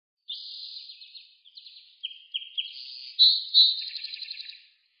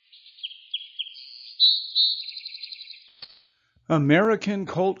American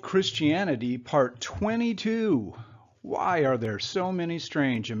Cult Christianity, Part 22. Why are there so many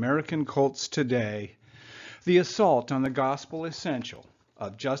strange American cults today? The assault on the gospel essential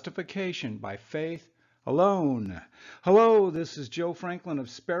of justification by faith alone. Hello, this is Joe Franklin of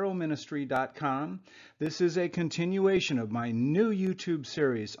sparrowministry.com. This is a continuation of my new YouTube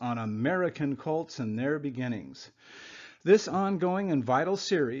series on American cults and their beginnings. This ongoing and vital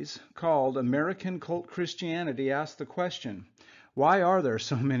series, called American Cult Christianity, asks the question, why are there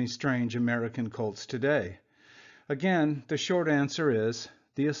so many strange American cults today? Again, the short answer is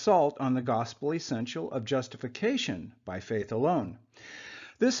the assault on the gospel essential of justification by faith alone.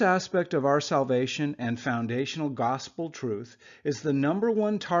 This aspect of our salvation and foundational gospel truth is the number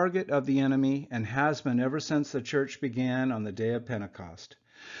one target of the enemy and has been ever since the church began on the day of Pentecost.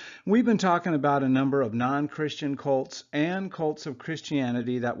 We've been talking about a number of non-Christian cults and cults of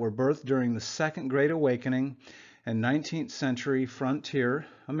Christianity that were birthed during the Second Great Awakening and 19th century frontier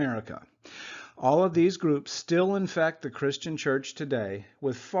America. All of these groups still infect the Christian church today,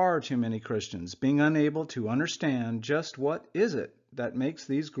 with far too many Christians being unable to understand just what is it that makes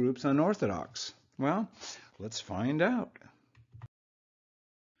these groups unorthodox. Well, let's find out.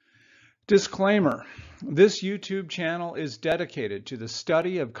 Disclaimer: this YouTube channel is dedicated to the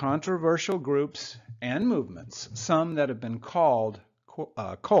study of controversial groups and movements, some that have been called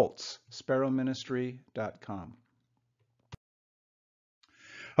cults. sparrowministry.com.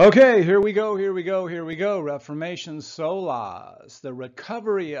 Okay, here we go. Reformation solas, the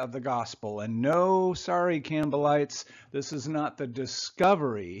recovery of the gospel. And no, sorry, Campbellites, this is not the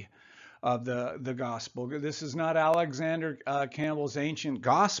discovery of the gospel. This is not Alexander Campbell's ancient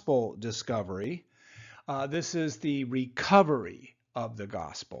gospel discovery. This is the recovery of the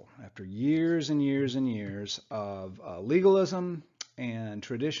gospel after years and years and years of legalism and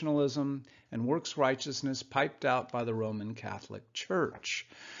traditionalism and works righteousness piped out by the Roman Catholic Church.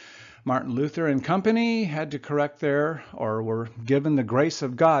 Martin Luther and company had to correct were given the grace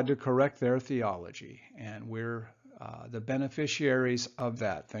of God to correct their theology, and we're the beneficiaries of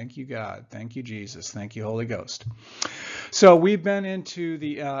that. Thank you, God. Thank you, Jesus. Thank you, Holy Ghost. So we've been into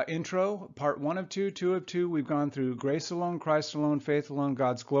the intro, part 1 of 2, 2 of 2. We've gone through grace alone, Christ alone, faith alone,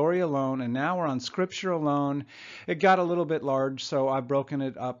 God's glory alone, and now we're on Scripture alone. It got a little bit large, so I've broken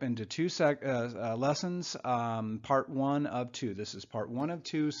it up into two lessons, part 1 of 2. This is part 1 of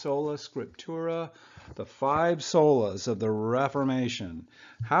 2, Sola Scriptura, the 5 solas of the Reformation.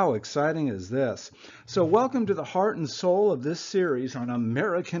 How exciting is this? So welcome to the heart and soul of this series on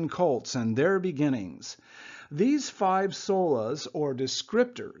American cults and their beginnings. These 5 solas, or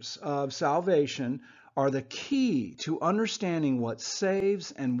descriptors of salvation, are the key to understanding what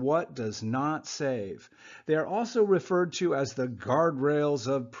saves and what does not save. They are also referred to as the guardrails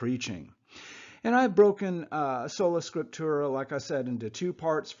of preaching. And I've broken Sola Scriptura, like I said, into 2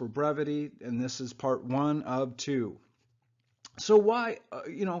 parts for brevity, and this is part 1 of 2. So why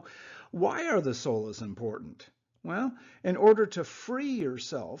are the solas important? Well, in order to free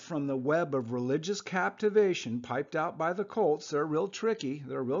yourself from the web of religious captivation piped out by the cults, they're real tricky,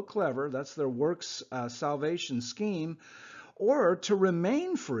 they're real clever, that's their works salvation scheme, or to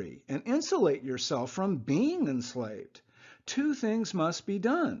remain free and insulate yourself from being enslaved. 2 things must be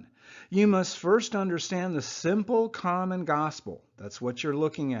done. You must first understand the simple common gospel. That's what you're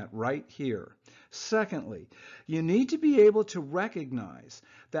looking at right here. Secondly, you need to be able to recognize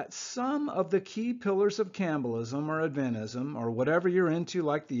that some of the key pillars of Campbellism or Adventism or whatever you're into,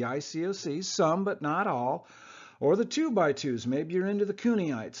 like the ICOC, some but not all, or the 2x2s, maybe you're into the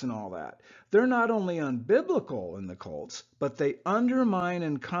Cooneites and all that. They're not only unbiblical in the cults, but they undermine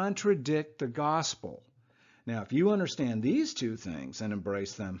and contradict the gospel. Now, if you understand these 2 things and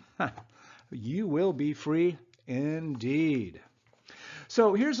embrace them, you will be free indeed.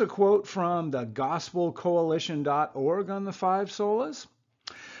 So here's a quote from the gospelcoalition.org on the 5 solas.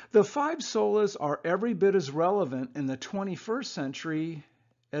 The 5 solas are every bit as relevant in the 21st century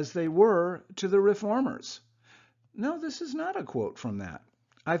as they were to the reformers. No, this is not a quote from that.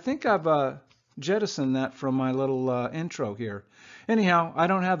 I think I've jettisoned that from my little intro here. Anyhow, I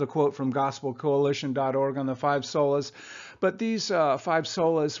don't have the quote from gospelcoalition.org on the 5 solas, but these 5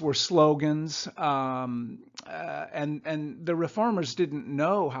 solas were slogans, and the reformers didn't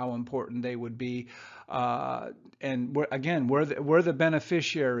know how important they would be, and we're the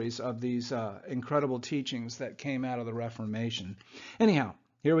beneficiaries of these incredible teachings that came out of the Reformation. Anyhow,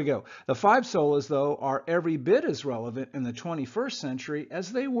 Here we go. The five solas, though, are every bit as relevant in the 21st century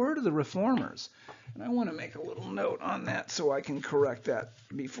as they were to the reformers. And I want to make a little note on that so I can correct that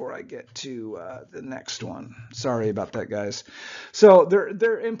before I get to the next one. Sorry about that, guys. So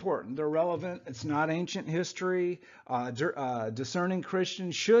they're important. They're relevant. It's not ancient history. Discerning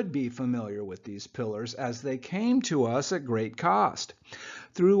Christians should be familiar with these pillars as they came to us at great cost.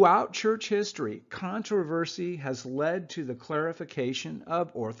 Throughout church history, controversy has led to the clarification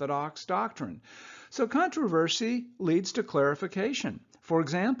of orthodox doctrine. So controversy leads to clarification. For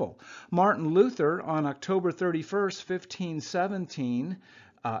example, Martin Luther on October 31st, 1517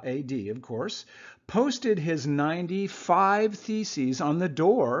 AD, of course, posted his 95 theses on the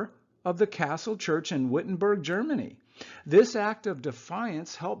door of the Castle Church in Wittenberg, Germany. This act of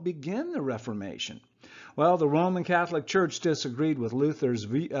defiance helped begin the Reformation. Well, the Roman Catholic Church disagreed with Luther's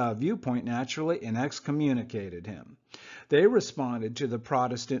viewpoint naturally and excommunicated him. They responded to the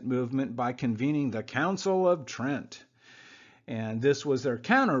Protestant movement by convening the Council of Trent. And this was their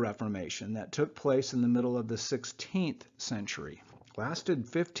counter-reformation that took place in the middle of the 16th century. Lasted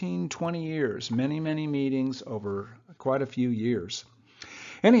 15, 20 years, many, many meetings over quite a few years.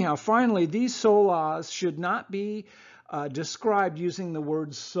 Anyhow, finally, these solas should not be described using the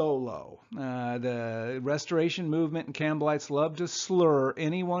word solo. The Restoration Movement and Campbellites love to slur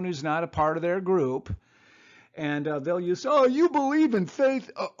anyone who's not a part of their group. And they'll use, oh, you believe in faith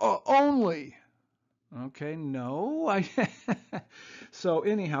only. Okay, no. So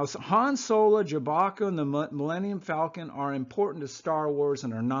anyhow, Han Solo, Chewbacca, and the Millennium Falcon are important to Star Wars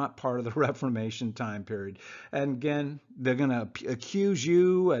and are not part of the Reformation time period. And again, they're going to accuse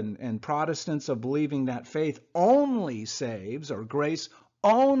you and Protestants of believing that faith only saves, or grace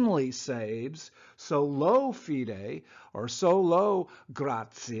only saves, solo fide, or solo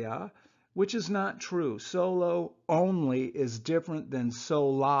gratia, which is not true. Solo only is different than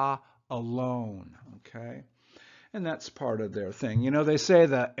sola alone, okay? And that's part of their thing. You know, they say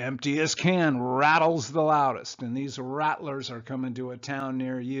the emptiest can rattles the loudest, and these rattlers are coming to a town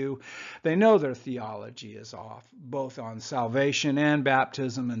near you. They know their theology is off, both on salvation and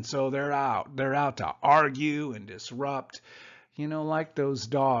baptism, and so they're out. They're out to argue and disrupt, you know, like those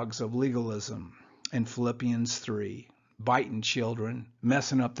dogs of legalism in Philippians 3, biting children,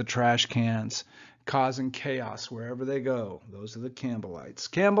 messing up the trash cans, causing chaos wherever they go. Those are the Campbellites.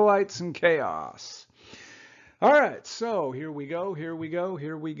 Campbellites and chaos. All right, so here we go.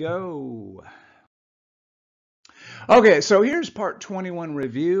 Okay, so here's part 21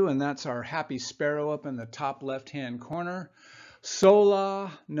 review, and that's our happy sparrow up in the top left-hand corner.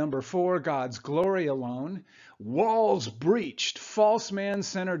 Sola, number 4, God's glory alone. Walls breached, false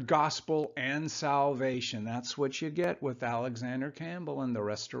man-centered gospel and salvation. That's what you get with Alexander Campbell and the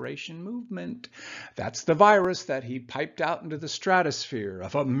Restoration Movement. That's the virus that he piped out into the stratosphere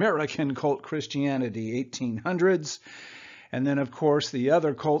of American cult Christianity, 1800s. And then, of course, the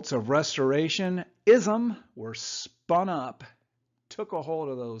other cults of Restoration-ism were spun up, took a hold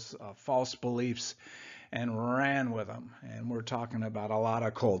of those false beliefs, and ran with them. And we're talking about a lot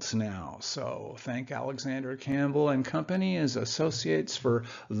of cults now. So thank Alexander Campbell and company as associates for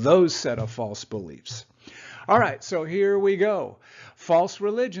those set of false beliefs. All right, so here we go. False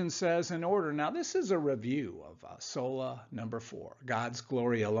religion says in order. Now this is a review of Sola number 4, God's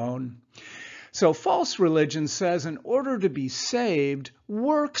glory alone. So false religion says in order to be saved,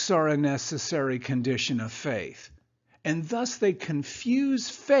 works are a necessary condition of faith. And thus they confuse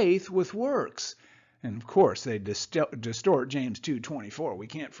faith with works. And of course, they distort James 2:24. We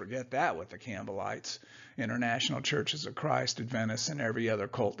can't forget that with the Campbellites, International Churches of Christ, Adventists, and every other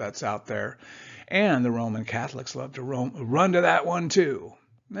cult that's out there. And the Roman Catholics love to run to that one too.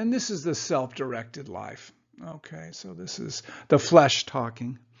 And this is the self-directed life. Okay, so this is the flesh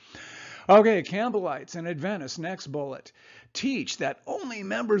talking. Okay, Campbellites and Adventists, next bullet, teach that only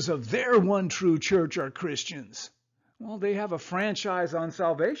members of their one true church are Christians. Well, they have a franchise on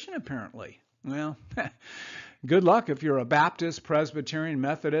salvation, apparently. Well, good luck if you're a Baptist, Presbyterian,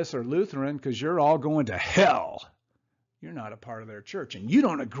 Methodist, or Lutheran, because you're all going to hell. You're not a part of their church, and you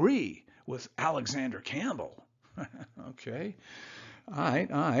don't agree with Alexander Campbell. Okay, all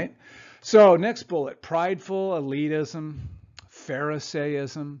right. So next bullet, prideful elitism,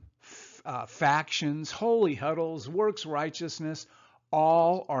 Pharisaism, factions, holy huddles, works righteousness,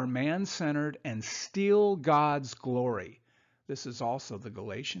 all are man-centered and steal God's glory. This is also the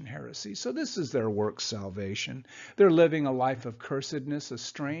Galatian heresy. So this is their work salvation. They're living a life of cursedness,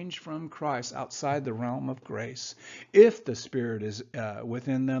 estranged from Christ, outside the realm of grace. If the Spirit is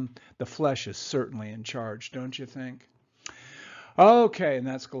within them, the flesh is certainly in charge, don't you think? Okay, and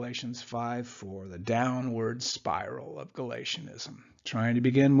that's Galatians 5:4, the downward spiral of Galatianism. Trying to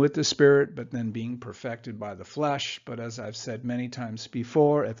begin with the Spirit, but then being perfected by the flesh. But as I've said many times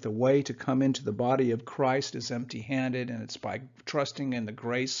before, if the way to come into the body of Christ is empty-handed and it's by trusting in the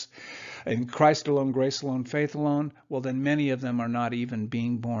grace, in Christ alone, grace alone, faith alone, well, then many of them are not even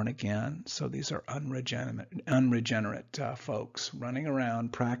being born again. So these are unregenerate folks running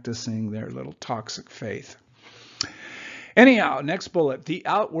around practicing their little toxic faith. Anyhow, next bullet, the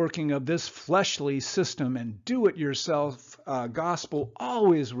outworking of this fleshly system and do-it-yourself gospel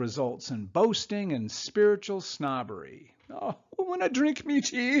always results in boasting and spiritual snobbery. Oh, when I drink me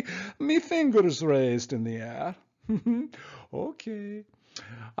tea, me fingers raised in the air. Okay.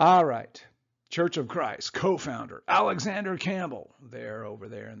 All right. Church of Christ, co-founder, Alexander Campbell, over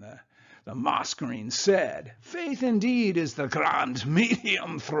there in the moss green, said, "Faith indeed is the grand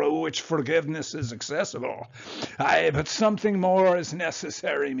medium through which forgiveness is accessible. Aye, but something more is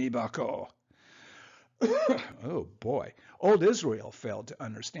necessary, me bucko." Oh boy, old Israel failed to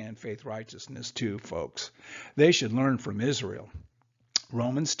understand faith righteousness too, folks. They should learn from Israel.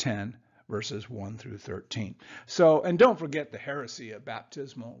 Romans 10, verses 1 through 13. So, and don't forget the heresy of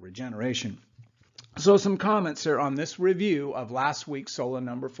baptismal regeneration. So some comments here on this review of last week's Sola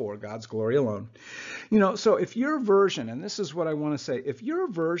number 4, God's Glory Alone. So if your version, and this is what I want to say, if your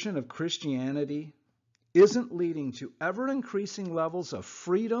version of Christianity isn't leading to ever-increasing levels of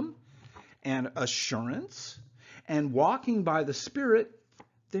freedom and assurance and walking by the Spirit,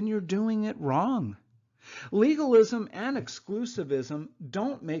 then you're doing it wrong. Legalism and exclusivism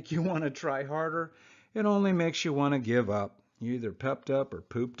don't make you want to try harder. It only makes you want to give up. You're either pepped up or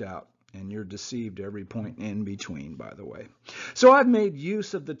pooped out. And you're deceived every point in between, by the way. So I've made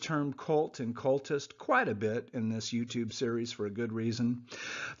use of the term cult and cultist quite a bit in this YouTube series for a good reason.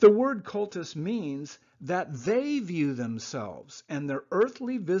 The word cultist means that they view themselves and their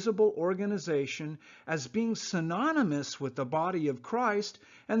earthly visible organization as being synonymous with the body of Christ,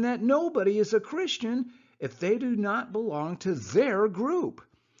 and that nobody is a Christian if they do not belong to their group.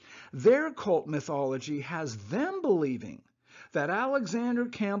 Their cult mythology has them believing that Alexander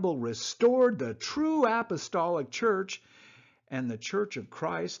Campbell restored the true apostolic church, and the Church of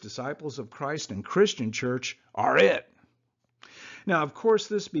Christ, Disciples of Christ, and Christian Church are it. Now, of course,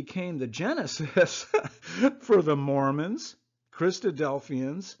 this became the genesis for the Mormons,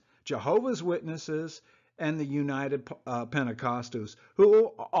 Christadelphians, Jehovah's Witnesses, and the United Pentecostals, who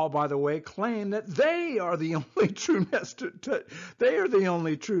all, by the way, claim that they are the only true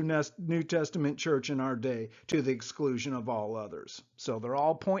New Testament church in our day, to the exclusion of all others. So they're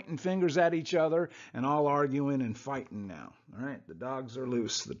all pointing fingers at each other and all arguing and fighting now. All right, the dogs are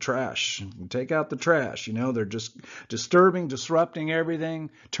loose. The trash, take out the trash. They're just disturbing, disrupting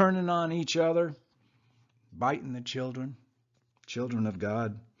everything, turning on each other, biting the children of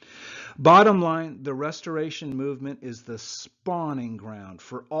God. Bottom line, the Restoration Movement is the spawning ground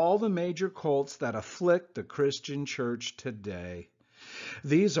for all the major cults that afflict the Christian church today.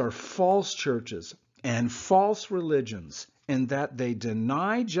 These are false churches and false religions in that they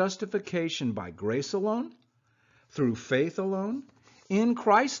deny justification by grace alone, through faith alone, in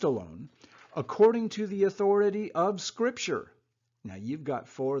Christ alone, according to the authority of Scripture. Now, you've got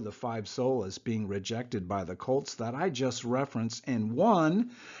 4 of the 5 solas being rejected by the cults that I just referenced in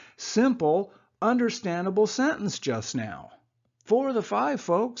one simple, understandable sentence just now. 4 of the 5,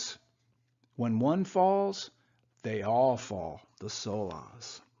 folks. When one falls, they all fall, the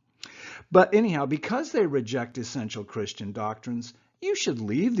solas. But anyhow, because they reject essential Christian doctrines, you should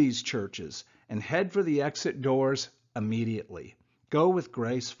leave these churches and head for the exit doors immediately. Go with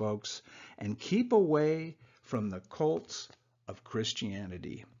grace, folks, and keep away from the cults of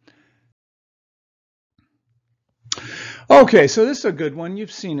Christianity. Okay, so this is a good one.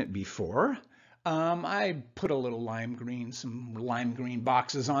 You've seen it before. I put a little some lime green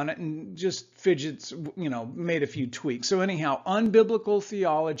boxes on it and just fidgets, made a few tweaks. So anyhow, unbiblical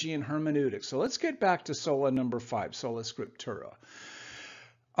theology and hermeneutics. So let's get back to Sola number 5, Sola Scriptura.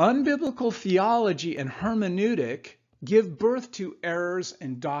 Unbiblical theology and hermeneutic give birth to errors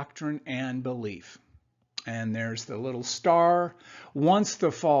in doctrine and belief. And there's the little star. Once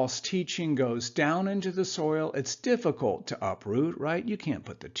the false teaching goes down into the soil, it's difficult to uproot, right? You can't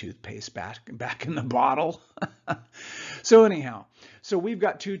put the toothpaste back in the bottle. So anyhow, we've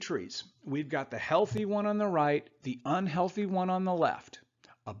got 2 trees. We've got the healthy one on the right, the unhealthy one on the left.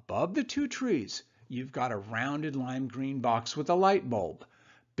 Above the 2 trees, you've got a rounded lime green box with a light bulb.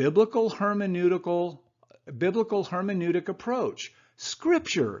 Biblical hermeneutic approach.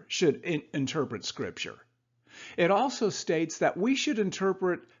 Scripture should interpret Scripture. It also states that we should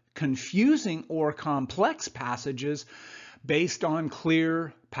interpret confusing or complex passages based on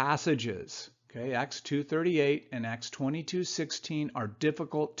clear passages. Okay, Acts 2:38 and Acts 22:16 are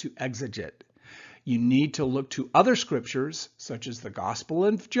difficult to exegete. You need to look to other scriptures, such as the Gospel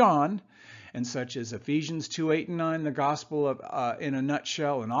of John, and such as Ephesians 2:8 and 9, the Gospel of, in a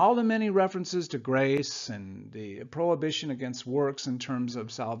nutshell, and all the many references to grace and the prohibition against works in terms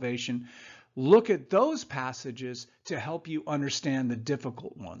of salvation. Look at those passages to help you understand the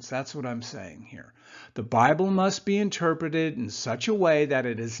difficult ones. That's what I'm saying here. The Bible must be interpreted in such a way that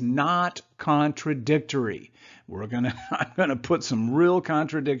it is not contradictory. I'm going to put some real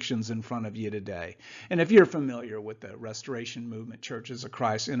contradictions in front of you today. And if you're familiar with the Restoration Movement, Churches of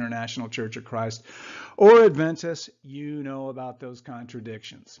Christ, International Church of Christ, or Adventists, you know about those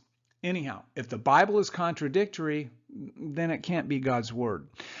contradictions. Anyhow, if the Bible is contradictory, then it can't be God's word.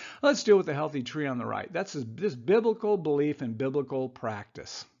 Let's deal with the healthy tree on the right. That's this biblical belief and biblical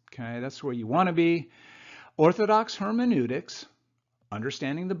practice. Okay, that's where you want to be. Orthodox hermeneutics,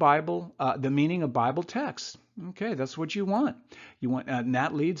 understanding the Bible, the meaning of Bible texts. Okay, that's what you want. And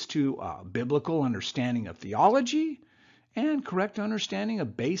that leads to biblical understanding of theology and correct understanding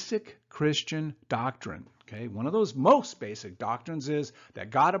of basic Christian doctrine. Okay, one of those most basic doctrines is that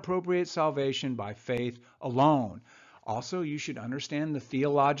God appropriates salvation by faith alone. Also, you should understand the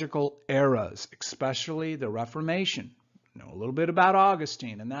theological eras, especially the Reformation. Know a little bit about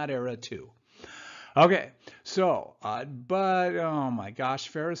Augustine and that era too. Okay, so, but oh my gosh,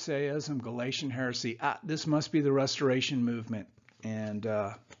 Pharisaism, Galatian heresy, this must be the Restoration Movement and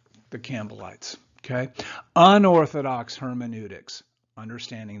the Campbellites. Okay, unorthodox hermeneutics,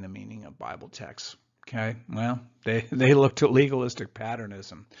 understanding the meaning of Bible texts. Okay, well, they looked at legalistic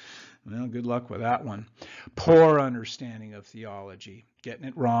patternism. Well, good luck with that one. Poor understanding of theology, getting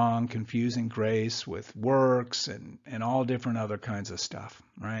it wrong, confusing grace with works and all different other kinds of stuff,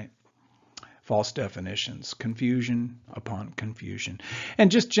 right? False definitions, confusion upon confusion,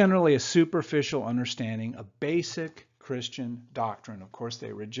 and just generally a superficial understanding of basic Christian doctrine. Of course,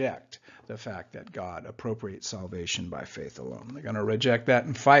 they reject the fact that God appropriates salvation by faith alone. They're going to reject that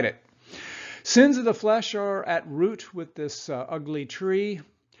and fight it. Sins of the flesh are at root with this ugly tree.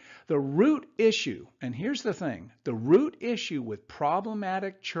 The root issue, and here's the thing, the root issue with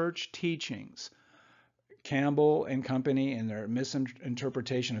problematic church teachings, Campbell and company in their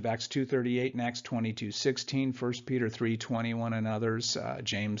misinterpretation of Acts 2:38 and Acts 22:16, 1 Peter 3:21 and others,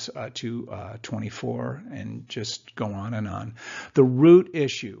 James 2:24, and just go on and on. The root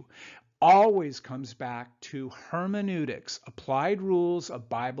issue always comes back to hermeneutics, applied rules of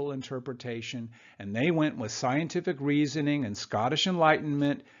Bible interpretation, and they went with scientific reasoning and Scottish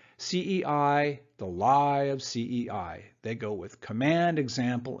Enlightenment, CEI, the lie of CEI. They go with command,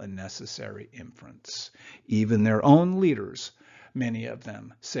 example, and necessary inference. Even their own leaders, many of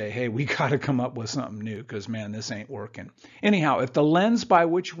them, say, hey, we got to come up with something new because, man, this ain't working. Anyhow, if the lens by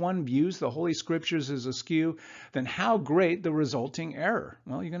which one views the Holy Scriptures is askew, then how great the resulting error?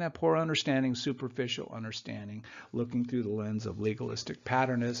 Well, you're going to have poor understanding, superficial understanding, looking through the lens of legalistic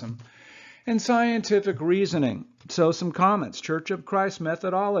patternism and scientific reasoning. So some comments. Church of Christ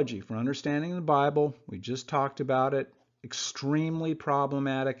methodology for understanding the Bible. We just talked about it. Extremely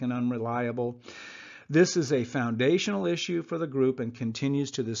problematic and unreliable. This is a foundational issue for the group and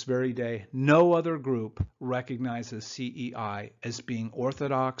continues to this very day. No other group recognizes CEI as being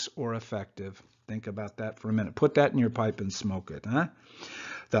orthodox or effective. Think about that for a minute. Put that in your pipe and smoke it. Huh?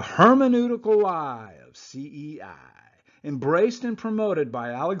 The hermeneutical lie of CEI, embraced and promoted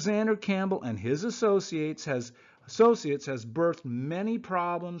by Alexander Campbell and his associates, has birthed many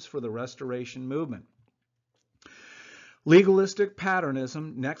problems for the Restoration Movement. Legalistic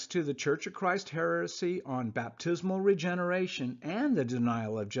patternism, next to the Church of Christ heresy on baptismal regeneration and the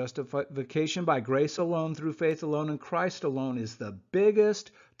denial of justification by grace alone, through faith alone, in Christ alone, is the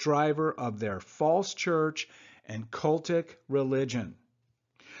biggest driver of their false church and cultic religion.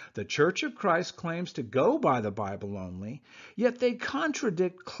 The Church of Christ claims to go by the Bible only, yet they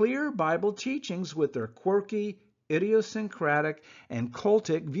contradict clear Bible teachings with their quirky, idiosyncratic, and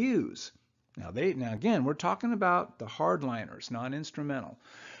cultic views. Now again, we're talking about the hardliners, non-instrumental.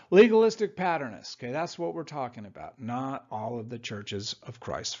 Legalistic patternists, okay, that's what we're talking about. Not all of the churches of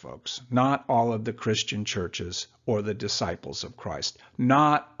Christ, folks. Not all of the Christian churches or the disciples of Christ.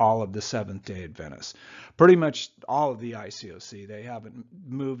 Not all of the Seventh-day Adventists. Pretty much all of the ICOC. They haven't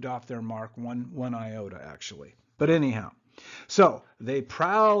moved off their mark one iota, actually. But anyhow, so they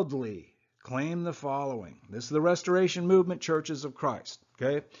proudly claim the following. This is the Restoration Movement Churches of Christ,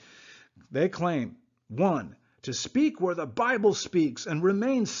 okay? They claim, 1, to speak where the Bible speaks and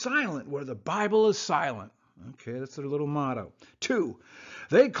remain silent where the Bible is silent. Okay, that's their little motto. 2,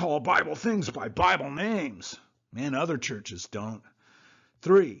 they call Bible things by Bible names. Man, other churches don't.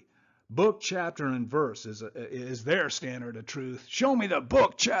 3, book, chapter, and verse is their standard of truth. Show me the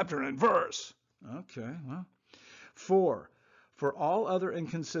book, chapter, and verse. Okay, well. 4, for all other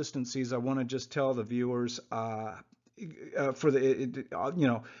inconsistencies, I want to just tell the viewers,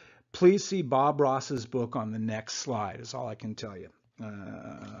 please see Bob Ross's book on the next slide is all I can tell you.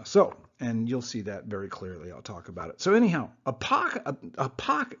 And you'll see that very clearly. I'll talk about it. So anyhow,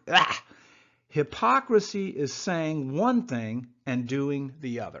 hypocrisy is saying one thing and doing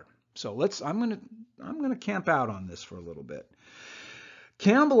the other. So I'm going to camp out on this for a little bit.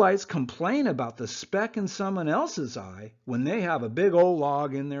 Campbellites complain about the speck in someone else's eye when they have a big old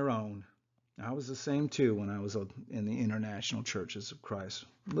log in their own. I was the same too when I was in the International Churches of Christ.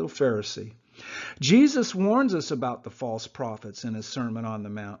 A little Pharisee. Jesus warns us about the false prophets in his Sermon on the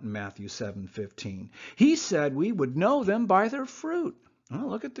Mount in Matthew 7:15. He said we would know them by their fruit. Well,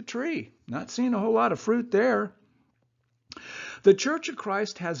 look at the tree. Not seeing a whole lot of fruit there. The Church of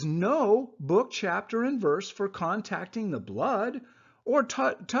Christ has no book, chapter, and verse for contacting the blood or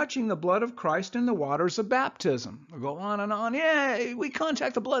touching the blood of Christ in the waters of baptism. We'll go on and on. Yeah, we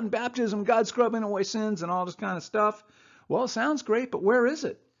contact the blood in baptism, God scrubbing away sins and all this kind of stuff. Well, it sounds great, but where is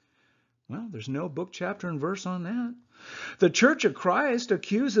it? Well, there's no book, chapter, and verse on that. The Church of Christ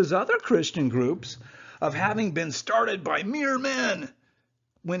accuses other Christian groups of having been started by mere men,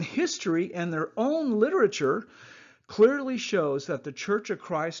 when history and their own literature clearly shows that the Church of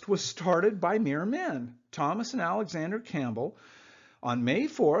Christ was started by mere men. Thomas and Alexander Campbell on May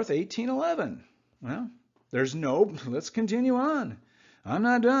 4th, 1811. Well, let's continue on. I'm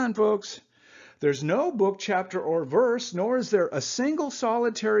not done, folks. There's no book, chapter, or verse, nor is there a single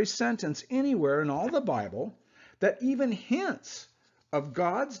solitary sentence anywhere in all the Bible that even hints of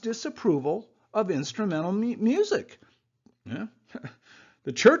God's disapproval of instrumental music. Yeah.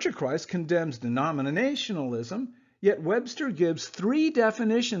 The Church of Christ condemns denominationalism, yet Webster gives 3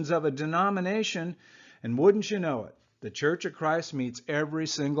 definitions of a denomination, and wouldn't you know it, the Church of Christ meets every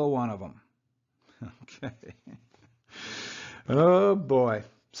single one of them. Okay. Oh, boy.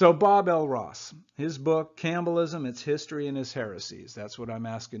 So Bob L. Ross, his book, Campbellism, Its History and Its Heresies. That's what I'm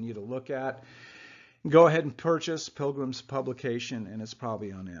asking you to look at. Go ahead and purchase Pilgrim's publication, and it's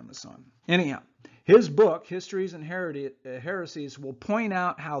probably on Amazon. Anyhow, his book, Histories and Heresies, will point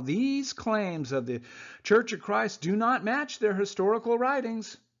out how these claims of the Church of Christ do not match their historical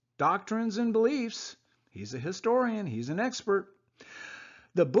writings, doctrines, and beliefs. He's a historian. He's an expert.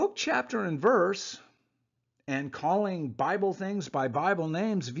 The book, chapter, and verse, and calling Bible things by Bible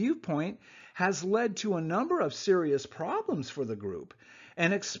names viewpoint has led to a number of serious problems for the group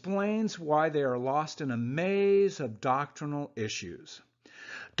and explains why they are lost in a maze of doctrinal issues.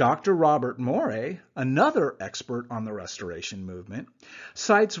 Dr. Robert Morey, another expert on the Restoration movement,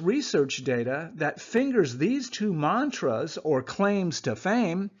 cites research data that fingers these 2 mantras or claims to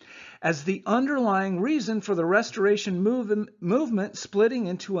fame as the underlying reason for the Restoration movement splitting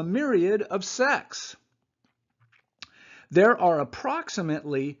into a myriad of sects. There are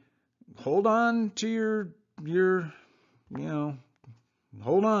approximately, hold on to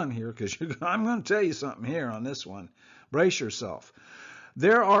hold on here, because I'm going to tell you something here on this one. Brace yourself.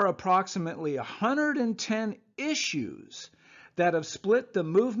 There are approximately 110 issues that have split the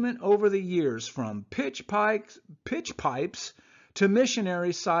movement over the years, from pitch pipes to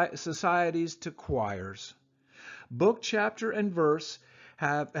missionary societies to choirs. Book, chapter, and verse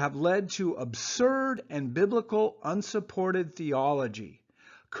have led to absurd and biblical unsupported theology.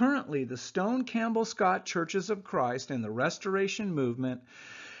 Currently, the Stone Campbell Scott Churches of Christ and the Restoration movement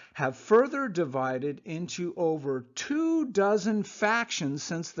have further divided into over 24 factions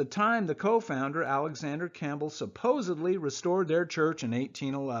since the time the co-founder Alexander Campbell supposedly restored their church in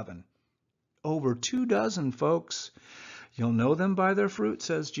 1811. Over 24, folks. You'll know them by their fruit,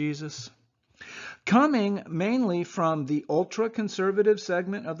 says Jesus. Coming mainly from the ultra-conservative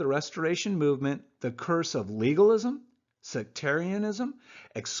segment of the Restoration movement, the curse of legalism, sectarianism,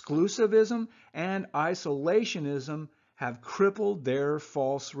 exclusivism, and isolationism have crippled their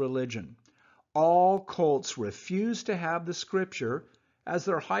false religion. All cults refuse to have the Scripture as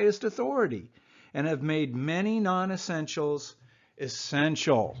their highest authority and have made many non-essentials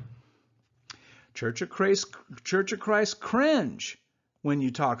essential. Church of Christ cringe when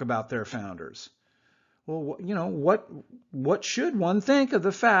you talk about their founders. Well, what should one think of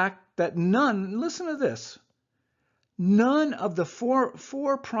the fact that listen to this, none of the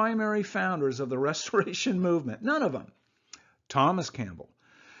four primary founders of the Restoration movement, none of them, Thomas Campbell,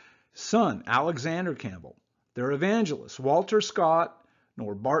 son Alexander Campbell, their evangelist Walter Scott,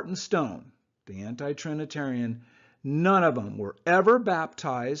 nor Barton Stone, the anti-Trinitarian, none of them were ever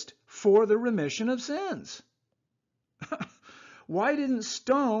baptized for the remission of sins. Why didn't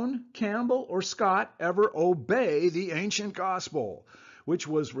Stone, Campbell, or Scott ever obey the ancient gospel, which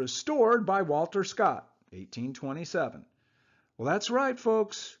was restored by Walter Scott, 1827? Well, that's right,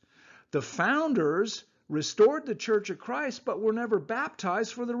 folks. The founders restored the Church of Christ, but were never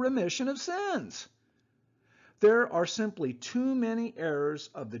baptized for the remission of sins. There are simply too many errors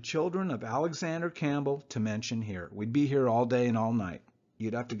of the children of Alexander Campbell to mention here. We'd be here all day and all night.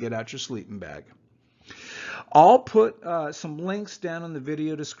 You'd have to get out your sleeping bag. I'll put some links down in the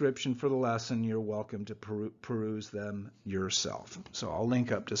video description for the lesson. You're welcome to peruse them yourself. So I'll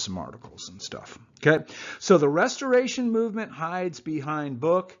link up to some articles and stuff. Okay, so the Restoration movement hides behind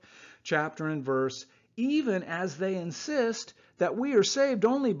book, chapter, and verse, even as they insist that we are saved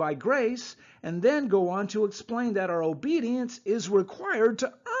only by grace, and then go on to explain that our obedience is required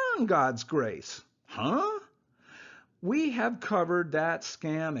to earn God's grace. Huh? We have covered that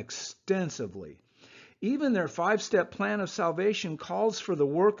scam extensively. Even their 5-step plan of salvation calls for the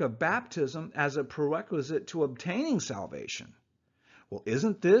work of baptism as a prerequisite to obtaining salvation. Well,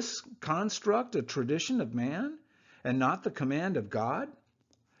 isn't this construct a tradition of man and not the command of God?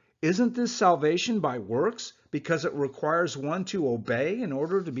 Isn't this salvation by works because it requires one to obey in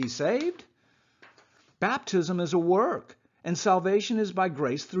order to be saved? Baptism is a work, and salvation is by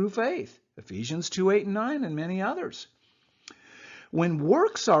grace through faith. Ephesians 2:8 and 9, and many others. When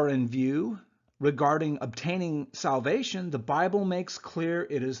works are in view regarding obtaining salvation, the Bible makes clear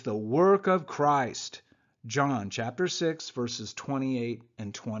it is the work of Christ. John chapter 6, verses 28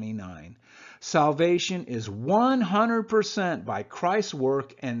 and 29. Salvation is 100% by Christ's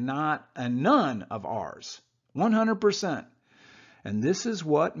work and none of ours. 100%. And this is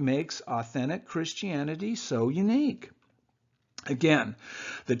what makes authentic Christianity so unique. Again,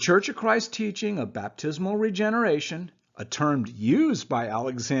 the Church of Christ teaching of baptismal regeneration, a term used by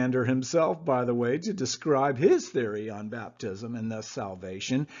Alexander himself, by the way, to describe his theory on baptism and thus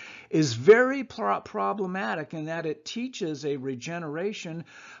salvation, is very problematic in that it teaches a regeneration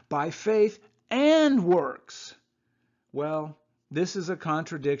by faith and works. Well, this is a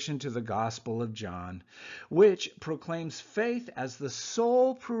contradiction to the Gospel of John, which proclaims faith as the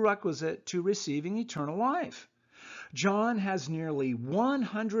sole prerequisite to receiving eternal life. John has nearly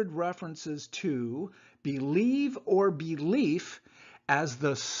 100 references to believe or belief as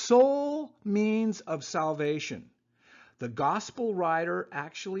the sole means of salvation. The gospel writer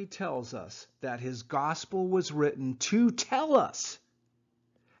actually tells us that his gospel was written to tell us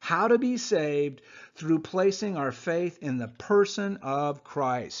how to be saved through placing our faith in the person of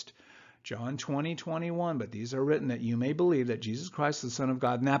Christ. John 20:21, but these are written that you may believe that Jesus Christ is the Son of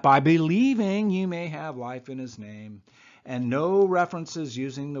God, and that by believing you may have life in his name. And no references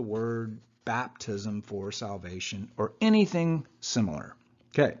using the word baptism for salvation or anything similar.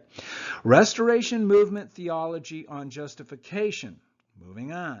 Okay, Restoration movement theology on justification,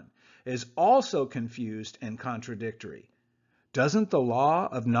 moving on, is also confused and contradictory. Doesn't the law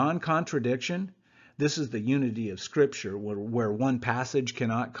of non-contradiction, this is the unity of Scripture where one passage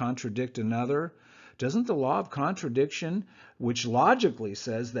cannot contradict another, doesn't the law of contradiction, which logically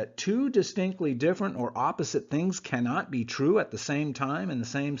says that two distinctly different or opposite things cannot be true at the same time in the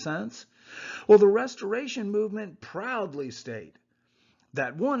same sense? Well, the Restoration movement proudly state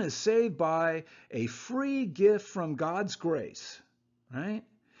that one is saved by a free gift from God's grace, right?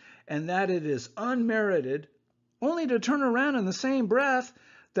 And that it is unmerited, only to turn around in the same breath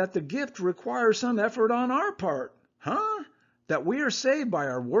that the gift requires some effort on our part. Huh? That we are saved by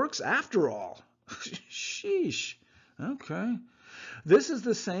our works after all. Sheesh. Okay. This is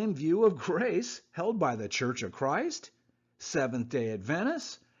the same view of grace held by the Church of Christ, Seventh-day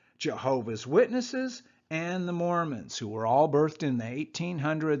Adventists, Jehovah's Witnesses, and the Mormons, who were all birthed in the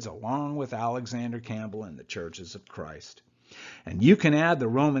 1800s along with Alexander Campbell and the Churches of Christ. And you can add the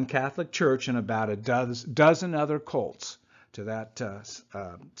Roman Catholic Church and about a dozen other cults to that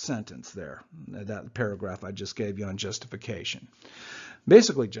sentence there, that paragraph I just gave you on justification.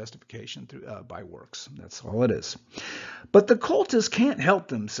 Basically justification by works. That's all it is. But the cultists can't help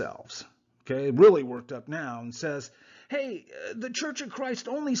themselves. Okay, really worked up now and says, hey, the Church of Christ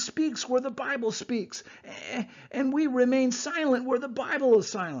only speaks where the Bible speaks, and we remain silent where the Bible is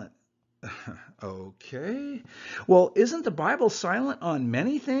silent. Okay. Well, isn't the Bible silent on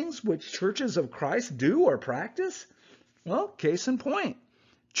many things which churches of Christ do or practice? Well, case in point,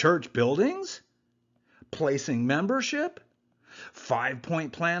 church buildings, placing membership,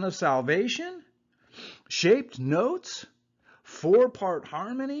 5-point plan of salvation, shaped notes, 4-part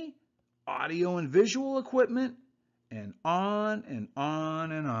harmony, audio and visual equipment, and on and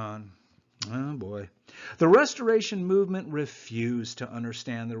on and on. Oh boy. The Restoration movement refused to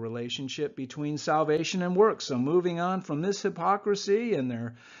understand the relationship between salvation and works. So moving on from this hypocrisy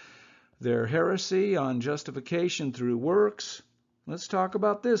and their heresy on justification through works, let's talk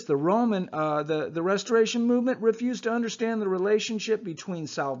about this. The Restoration movement refused to understand the relationship between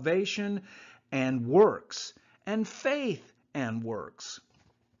salvation and works, and faith and works.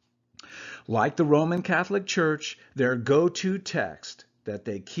 Like the Roman Catholic Church, their go-to text that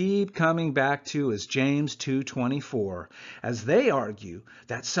they keep coming back to is James 2:24, as they argue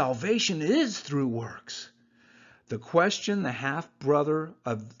that salvation is through works. The question the half-brother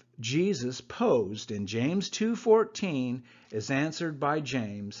of Jesus posed in James 2:14 is answered by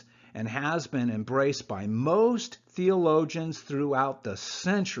James and has been embraced by most theologians throughout the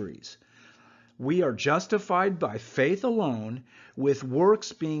centuries. We are justified by faith alone, with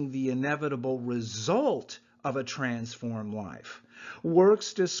works being the inevitable result of a transformed life.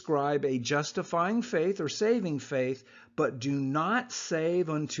 Works describe a justifying faith or saving faith, but do not save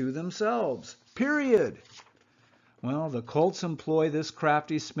unto themselves. Period. Well, the cults employ this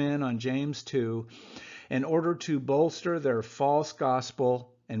crafty spin on James 2 in order to bolster their false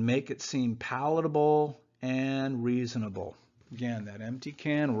gospel and make it seem palatable and reasonable. Again, that empty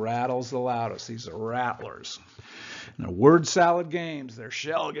can rattles the loudest. These are rattlers. And they're word salad games. They're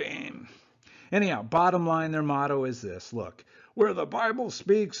shell game. Anyhow, bottom line, their motto is this. Look, where the Bible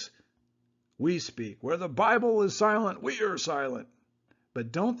speaks, we speak. Where the Bible is silent, we are silent.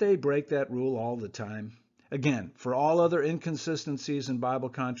 But don't they break that rule all the time? Again, for all other inconsistencies and Bible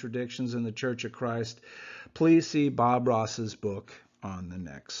contradictions in the Church of Christ, please see Bob Ross's book on the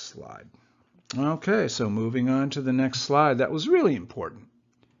next slide. Okay, so moving on to the next slide. That was really important.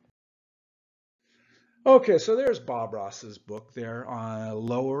 Okay, so there's Bob Ross's book there,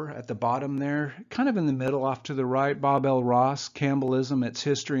 lower at the bottom there, kind of in the middle off to the right, Bob L. Ross, Campbellism, Its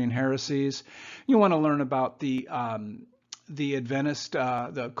History and Heresies. You want to learn about the Adventist,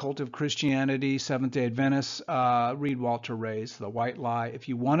 the cult of Christianity, Seventh-day Adventists, read Walter Ray's The White Lie. If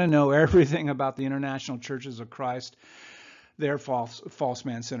you want to know everything about the International Churches of Christ, their false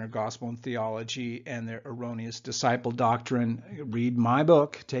man-centered gospel and theology, and their erroneous disciple doctrine, read my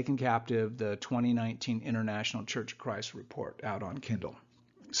book, Taken Captive, the 2019 International Church of Christ report, out on Kindle.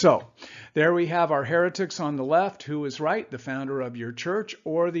 So there we have our heretics on the left. Who is right? The founder of your church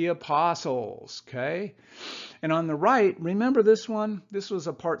or the apostles, okay? And on the right, remember this one? This was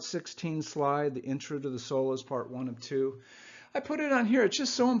a part 16 slide, the intro to the solas, part 1 of 2. I put it on here. It's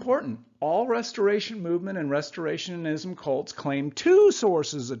just so important. All Restoration movement and Restorationism cults claim two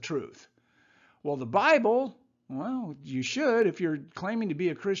sources of truth. Well, the Bible, well, you should if you're claiming to be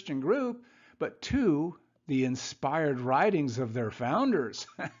a Christian group, but two, the inspired writings of their founders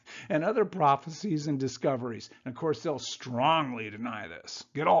and other prophecies and discoveries. And of course, they'll strongly deny this.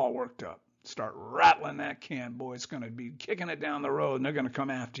 Get all worked up. Start rattling that can, boy. It's going to be kicking it down the road, and they're going to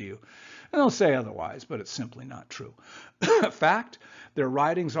come after you. And they'll say otherwise, but it's simply not true. Fact, their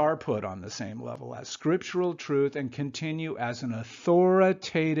writings are put on the same level as scriptural truth and continue as an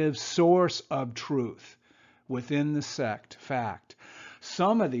authoritative source of truth within the sect. Fact.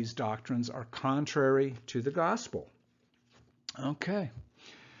 Some of these doctrines are contrary to the gospel. Okay,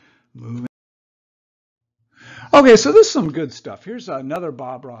 moving. Okay, so this is some good stuff. Here's another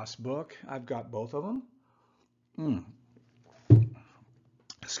Bob Ross book. I've got both of them.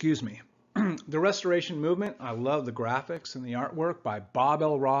 Excuse me. The Restoration Movement. I love the graphics and the artwork by Bob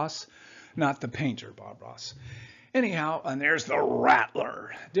L. Ross, not the painter, Bob Ross. Anyhow, and there's the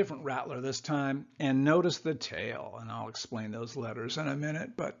Rattler, different Rattler this time, and notice the tail, and I'll explain those letters in a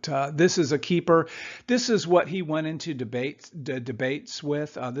minute, but this is a keeper. This is what he went into debates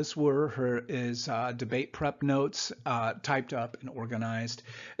with. This were his debate prep notes, typed up and organized.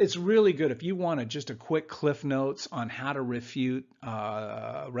 It's really good if you wanted just a quick cliff notes on how to refute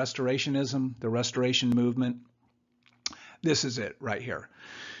Restorationism, the Restoration Movement. This is it right here.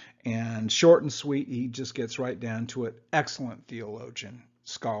 And short and sweet, he just gets right down to it. Excellent theologian,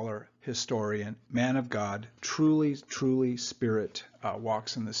 scholar, historian, man of God, truly spirit,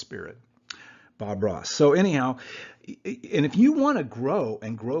 walks in the spirit. Bob Ross. So anyhow, and if you want to grow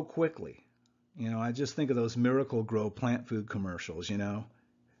and grow quickly, you know, I just think of those Miracle Grow plant food commercials, you know,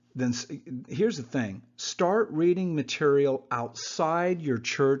 then here's the thing. Start reading material outside your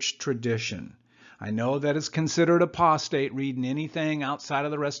church tradition. I know that it's considered apostate reading anything outside of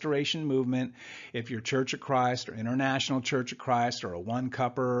the Restoration Movement if you're Church of Christ or International Church of Christ or a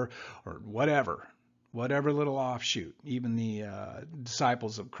one-cupper or whatever little offshoot, even the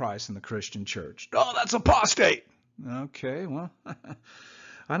disciples of Christ in the Christian church. Oh, that's apostate. Okay, well,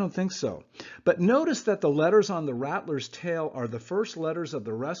 I don't think so. But notice that the letters on the rattler's tail are the first letters of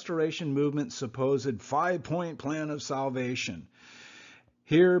the Restoration Movement's supposed five-point plan of salvation.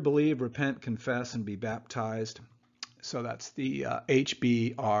 Hear, believe, repent, confess, and be baptized. So that's the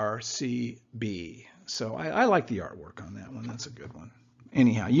HBRCB. So I like the artwork on that one. That's a good one.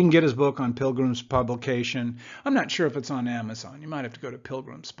 Anyhow, you can get his book on Pilgrim's Publication. I'm not sure if it's on Amazon. You might have to go to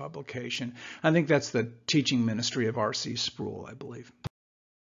Pilgrim's Publication. I think that's the teaching ministry of R.C. Sproul, I believe.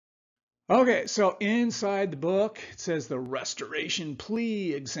 Okay, so inside the book, it says the Restoration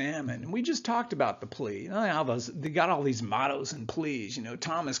Plea Examined. And we just talked about the plea. They got all these mottos and pleas. You know,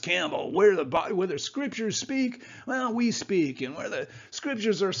 Thomas Campbell, where the scriptures speak, well, we speak. And where the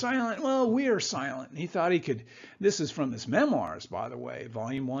scriptures are silent, well, we are silent. And he thought he could, this is from his memoirs, by the way,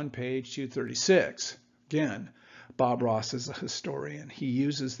 volume 1, page 236. Again, Bob Ross is a historian. He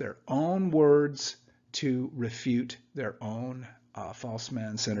uses their own words to refute their own false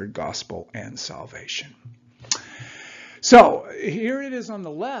man-centered gospel and salvation. So here it is on the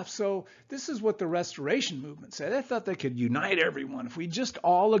left. So this is what the Restoration Movement said. They thought they could unite everyone if we just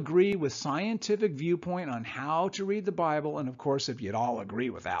all agree with scientific viewpoint on how to read the Bible. And of course, if you'd all agree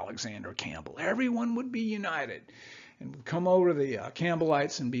with Alexander Campbell, everyone would be united and would come over to the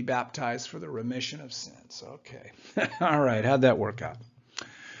Campbellites and be baptized for the remission of sins. Okay. All right. How'd that work out?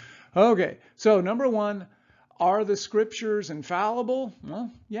 Okay. So number one, are the scriptures infallible?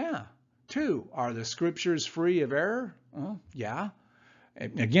 Well, yeah. 2, are the scriptures free of error? Well, yeah.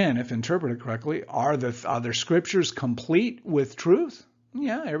 Again, if interpreted correctly, are the scriptures complete with truth?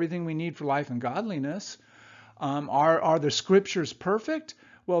 Yeah, everything we need for life and godliness. Are the scriptures perfect?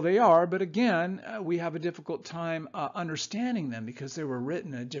 Well, they are, but again, we have a difficult time understanding them because they were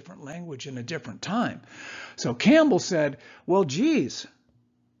written in a different language in a different time. So Campbell said, well, geez,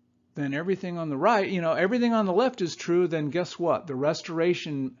 then everything on the right, everything on the left is true, then guess what? The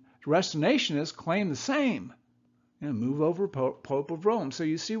restorationists claim the same. Move over Pope of Rome. So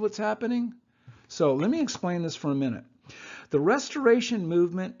you see what's happening? So let me explain this for a minute. The Restoration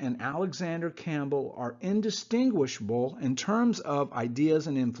Movement and Alexander Campbell are indistinguishable in terms of ideas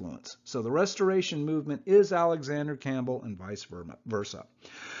and influence. So the Restoration Movement is Alexander Campbell and vice versa.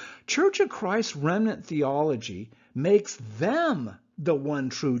 Church of Christ remnant theology makes them the one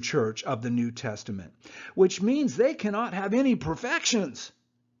true church of the New Testament, which means they cannot have any perfections.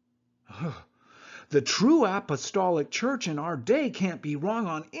 The true apostolic church in our day can't be wrong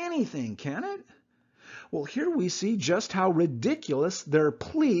on anything, can it? Well, here we see just how ridiculous their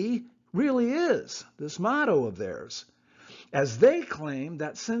plea really is, this motto of theirs, as they claim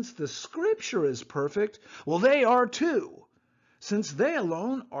that since the Scripture is perfect, well, they are too, since they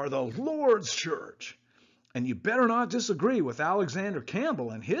alone are the Lord's church. And you better not disagree with Alexander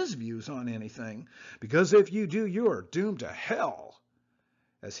Campbell and his views on anything, because if you do, you are doomed to hell,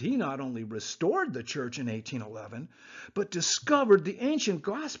 as he not only restored the church in 1811, but discovered the ancient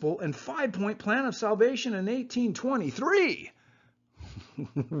gospel and five-point plan of salvation in 1823.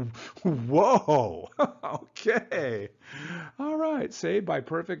 Whoa, okay. All right, saved by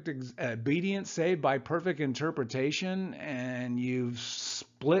perfect obedience, saved by perfect interpretation, and you've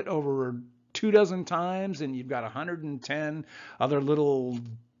split over 24 times, and you've got 110 other little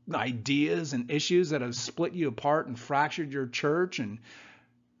ideas and issues that have split you apart and fractured your church. And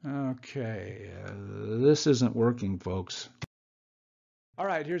okay, this isn't working, folks. All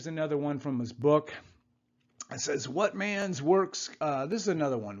right, here's another one from his book. It says, what man's works, this is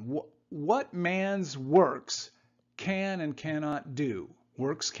another one. What man's works can and cannot do.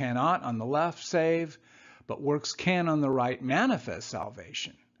 Works cannot on the left save, but works can on the right manifest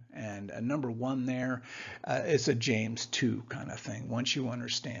salvation. And number 1 there, it's a James 2 kind of thing. Once you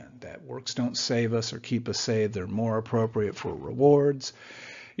understand that works don't save us or keep us saved, they're more appropriate for rewards.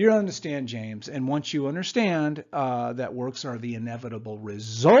 You understand James. And once you understand that works are the inevitable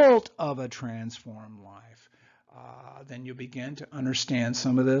result of a transformed life, then you begin to understand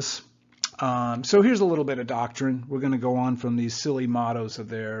some of this. So here's a little bit of doctrine. We're going to go on from these silly mottos of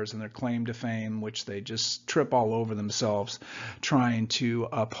theirs and their claim to fame, which they just trip all over themselves trying to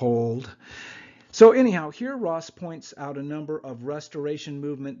uphold. So anyhow, here Ross points out a number of Restoration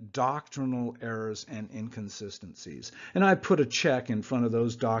Movement doctrinal errors and inconsistencies. And I put a check in front of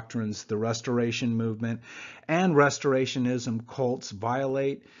those doctrines the Restoration Movement and Restorationism cults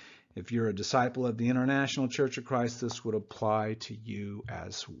violate. If you're a disciple of the International Church of Christ, this would apply to you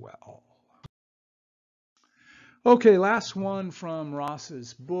as well. Okay, last one from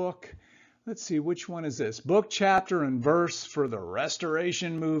Ross's book. Let's see, which one is this? Book, chapter, and verse for the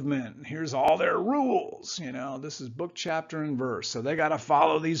Restoration Movement. Here's all their rules. This is book, chapter, and verse. So they got to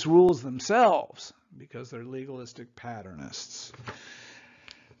follow these rules themselves because they're legalistic patternists.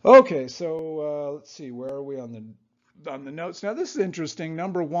 Okay, so let's see, where are we on the notes? Now this is interesting.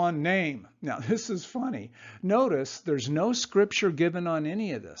 Number one, name. Now this is funny. Notice there's no scripture given on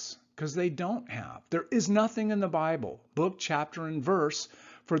any of this because they don't have. There is nothing in the Bible, book, chapter, and verse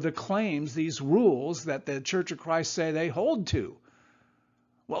for the claims, these rules that the Church of Christ say they hold to.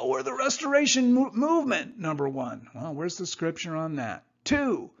 Well, we're the Restoration movement, number one. Well, where's the scripture on that?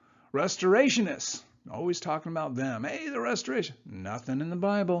 Two, restorationists. Always talking about them. Hey, the restoration. Nothing in the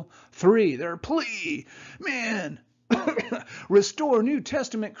Bible. Three, they're plea. Man, restore New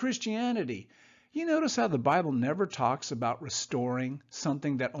Testament Christianity. You notice how the Bible never talks about restoring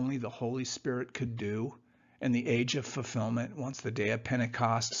something that only the Holy Spirit could do in the age of fulfillment once the day of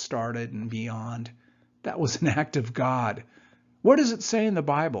Pentecost started and beyond. That was an act of God. Where does it say in the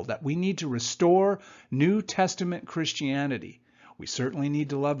Bible that we need to restore New Testament Christianity? We certainly need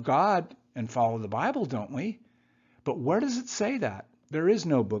to love God and follow the Bible, don't we? But where does it say that? There is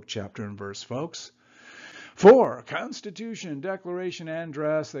no book, chapter, and verse, folks. 4, Constitution, Declaration, and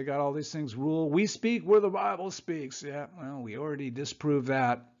Address. They got all these things rule. We speak where the Bible speaks. Yeah, well, we already disproved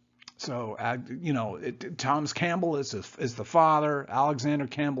that. So, you know, Thomas Campbell is the father. Alexander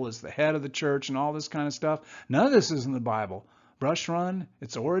Campbell is the head of the church and all this kind of stuff. None of this is in the Bible. Brush Run,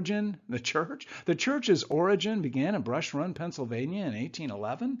 its origin, the church. The church's origin began in Brush Run, Pennsylvania in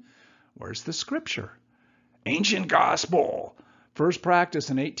 1811. Where's the scripture? Ancient gospel. First practice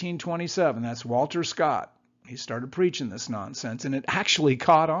in 1827. That's Walter Scott. He started preaching this nonsense, and it actually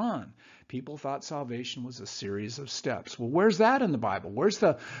caught on. People thought salvation was a series of steps. Well, where's that in the Bible? Where's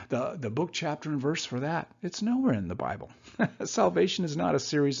the book, chapter, and verse for that? It's nowhere in the Bible. Salvation is not a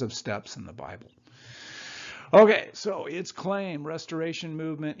series of steps in the Bible. Okay, so its claim, restoration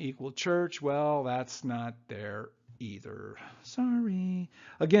movement equal church. Well, that's not there either. Sorry.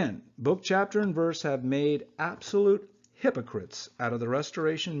 Again, book, chapter, and verse have made absolute hypocrites out of the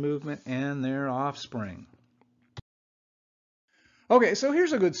restoration movement and their offspring. Okay, so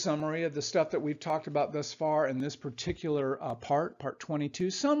here's a good summary of the stuff that we've talked about thus far in this particular part 22.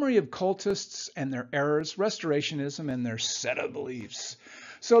 Summary of cultists and their errors, restorationism and their set of beliefs.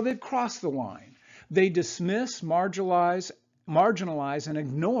 So they've crossed the line. They dismiss, marginalize, and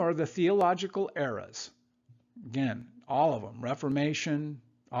ignore the theological eras. Again, all of them, Reformation,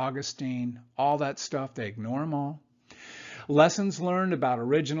 Augustine, all that stuff, they ignore them all. Lessons learned about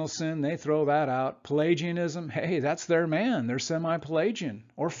original sin, they throw that out. Pelagianism, hey, that's their man. They're semi-Pelagian,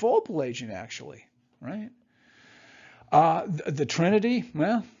 or full Pelagian, actually, right? The Trinity,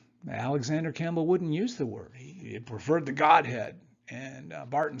 well, Alexander Campbell wouldn't use the word. He preferred the Godhead. And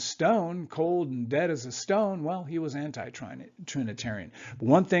Barton Stone, cold and dead as a stone, well, he was anti-Trinitarian. But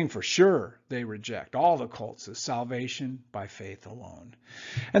one thing for sure they reject, all the cults, is salvation by faith alone.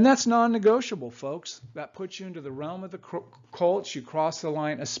 And that's non-negotiable, folks. That puts you into the realm of the cults. You cross the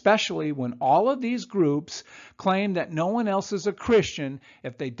line, especially when all of these groups claim that no one else is a Christian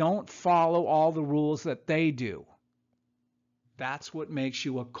if they don't follow all the rules that they do. That's what makes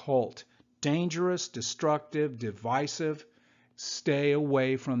you a cult. Dangerous, destructive, divisive. Stay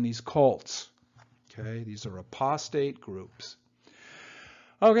away from these cults. Okay, these are apostate groups.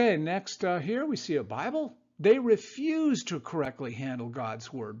 Okay, next here we see a Bible. They refuse to correctly handle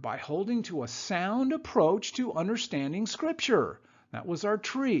God's word by holding to a sound approach to understanding Scripture. That was our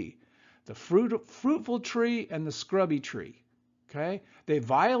tree, the fruitful tree and the scrubby tree. Okay, they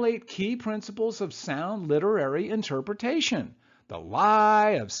violate key principles of sound literary interpretation. The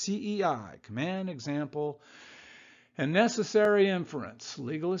lie of CEI, command, example, and necessary inference,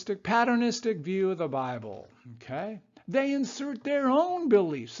 legalistic, patternistic view of the Bible. Okay? They insert their own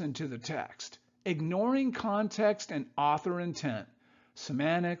beliefs into the text, ignoring context and author intent.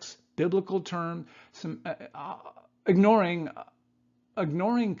 Semantics, biblical term, ignoring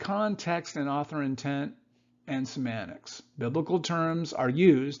context and author intent and semantics. Biblical terms are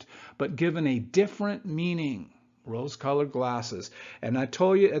used, but given a different meaning. Rose-colored glasses. And I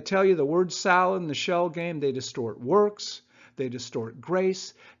tell you, the word salad and the shell game, they distort works, they distort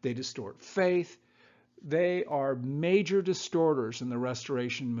grace, they distort faith. They are major distorters in the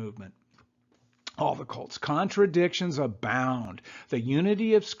restoration movement. All the cults. Contradictions abound. The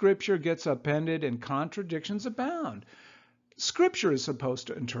unity of Scripture gets upended and contradictions abound. Scripture is supposed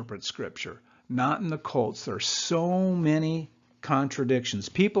to interpret Scripture, not in the cults. There are so many contradictions.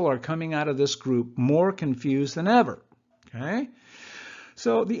 People are coming out of this group more confused than ever. Okay?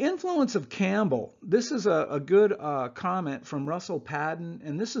 So the influence of Campbell, this is a good comment from Russell Padden,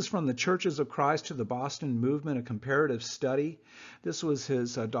 and this is from the Churches of Christ to the Boston Movement, a comparative study. This was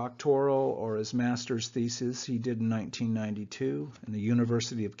his doctoral or his master's thesis he did in 1992 in the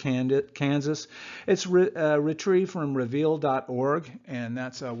University of Kansas. It's retrieved from reveal.org, and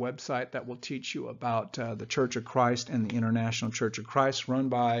that's a website that will teach you about the Church of Christ and the International Church of Christ, run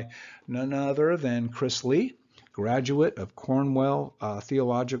by none other than Chris Lee, graduate of Cornell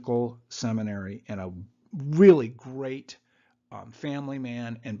Theological Seminary and a really great family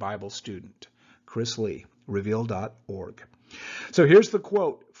man and Bible student. Chris Lee, reveal.org. So here's the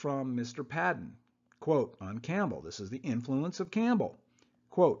quote from Mr. Padden. Quote on Campbell. This is the influence of Campbell.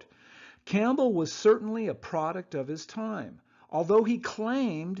 Quote, Campbell was certainly a product of his time, although he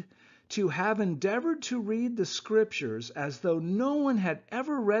claimed to have endeavored to read the scriptures as though no one had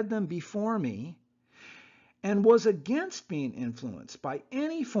ever read them before me, and was against being influenced by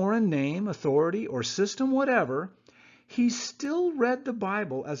any foreign name, authority, or system whatever, he still read the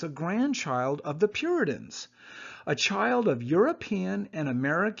Bible as a grandchild of the Puritans, a child of European and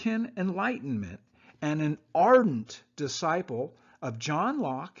American enlightenment, and an ardent disciple of John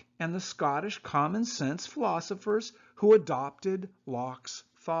Locke and the Scottish common sense philosophers who adopted Locke's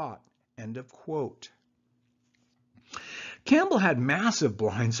thought. End of quote. Campbell had massive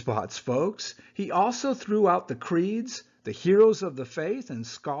blind spots, folks. He also threw out the creeds, the heroes of the faith, and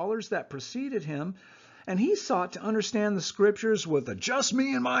scholars that preceded him, and he sought to understand the scriptures with a just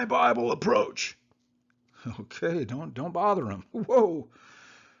me and my Bible approach. Okay, don't bother him. Whoa!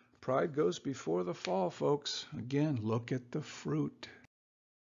 Pride goes before the fall, folks. Again, look at the fruit.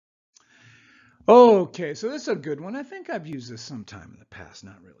 Okay, so this is a good one. I think I've used this sometime in the past,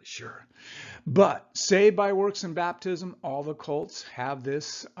 not really sure. But saved by works and baptism, all the cults have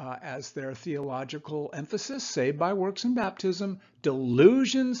this as their theological emphasis. Saved by works and baptism,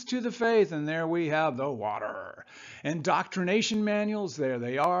 delusions to the faith, and there we have the water. Indoctrination manuals, there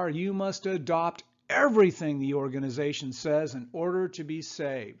they are. You must adopt everything the organization says in order to be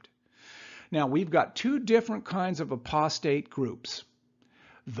saved. Now, we've got two different kinds of apostate groups.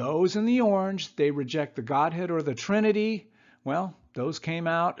 Those in the orange, they reject the Godhead or the Trinity. Well, those came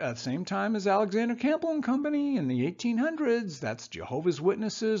out at the same time as Alexander Campbell and Company in the 1800s. That's Jehovah's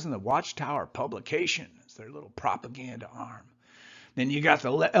Witnesses and the Watchtower publication. It's their little propaganda arm. Then you got the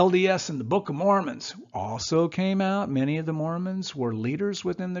LDS and the Book of Mormons, who also came out. Many of the Mormons were leaders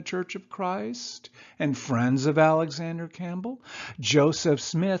within the Church of Christ and friends of Alexander Campbell. Joseph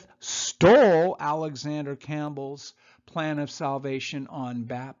Smith stole Alexander Campbell's plan of salvation on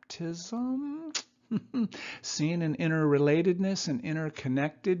baptism, seeing an interrelatedness and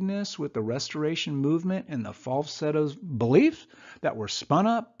interconnectedness with the Restoration movement and the false set of beliefs that were spun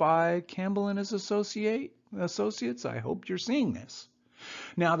up by Campbell and his associates. I hope you're seeing this.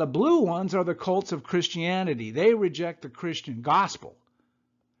 Now, the blue ones are the cults of Christianity. They reject the Christian gospel.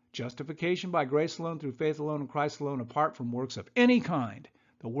 Justification by grace alone, through faith alone, in Christ alone, apart from works of any kind.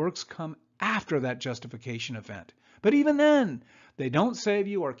 The works come after that justification event. But even then, they don't save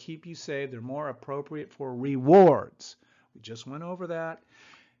you or keep you saved. They're more appropriate for rewards. We just went over that.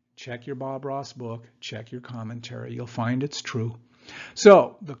 Check your Bob Ross book. Check your commentary. You'll find it's true.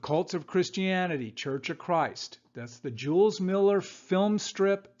 So, the cults of Christianity, Church of Christ. That's the Jules Miller film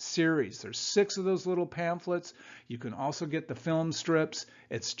strip series. There's 6 of those little pamphlets. You can also get the film strips.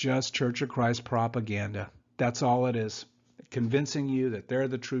 It's just Church of Christ propaganda. That's all it is. Convincing you that they're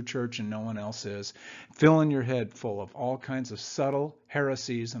the true church and no one else is. Filling your head full of all kinds of subtle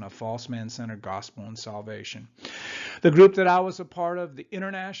heresies and a false man-centered gospel and salvation. The group that I was a part of, the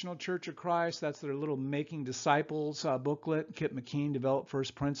International Church of Christ, that's their little Making Disciples booklet. Kip McKean developed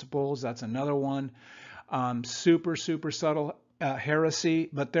First Principles. That's another one. Super subtle heresy,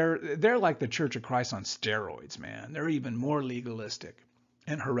 but they're like the Church of Christ on steroids, man. They're even more legalistic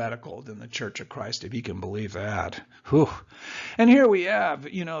and heretical than the Church of Christ, if you can believe that. Whew. And here we have,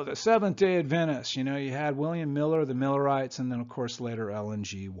 the Seventh-day Adventists. You had William Miller, the Millerites, and then, of course, later Ellen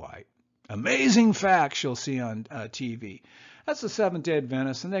G. White. Amazing facts you'll see on TV. That's the Seventh-day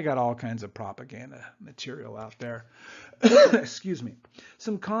Adventists, and they got all kinds of propaganda material out there. Excuse me.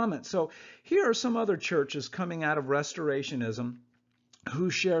 Some comments. So here are some other churches coming out of Restorationism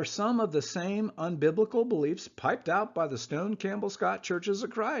who share some of the same unbiblical beliefs piped out by the Stone Campbell Scott Churches of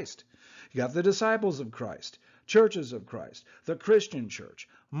Christ. You got the Disciples of Christ, Churches of Christ, the Christian Church,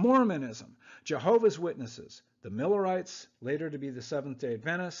 Mormonism, Jehovah's Witnesses, the Millerites, later to be the Seventh-day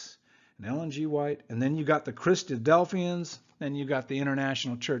Adventists, and Ellen G. White. And then you got the Christadelphians. Then you got the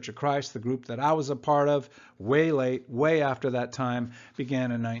International Church of Christ, the group that I was a part of, way late, way after that time,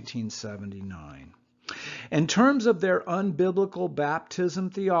 began in 1979. In terms of their unbiblical baptism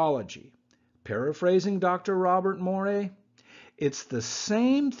theology, paraphrasing Dr. Robert Morey, it's the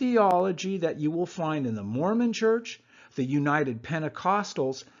same theology that you will find in the Mormon Church, the United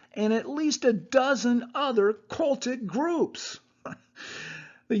Pentecostals, and at least a dozen other cultic groups.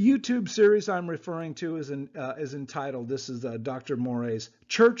 The YouTube series I'm referring to is entitled, this is Dr. Morey's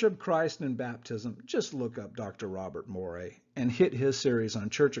Church of Christ and Baptism. Just look up Dr. Robert Morey and hit his series on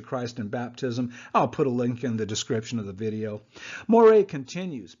Church of Christ and Baptism. I'll put a link in the description of the video. Morey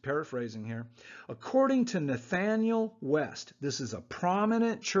continues, paraphrasing here, according to Nathaniel West, this is a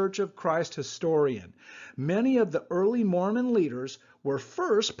prominent Church of Christ historian, many of the early Mormon leaders were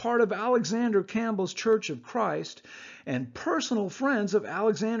first part of Alexander Campbell's Church of Christ and personal friends of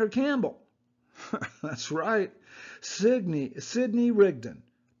Alexander Campbell. That's right. Sidney Rigdon,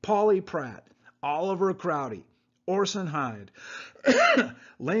 Polly Pratt, Oliver Crowdy, Orson Hyde,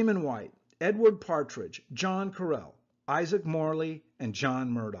 Layman White, Edward Partridge, John Carell, Isaac Morley, and John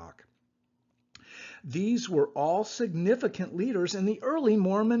Murdoch. These were all significant leaders in the early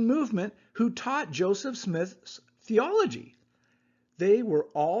Mormon movement who taught Joseph Smith's theology. They were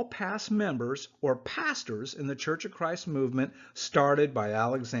all past members or pastors in the Church of Christ movement started by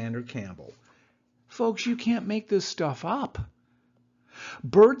Alexander Campbell. Folks, you can't make this stuff up.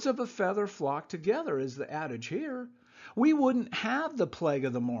 Birds of a feather flock together is the adage here. We wouldn't have the plague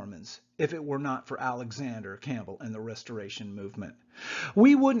of the Mormons if it were not for Alexander Campbell and the Restoration movement.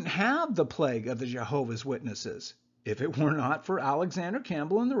 We wouldn't have the plague of the Jehovah's Witnesses if it were not for Alexander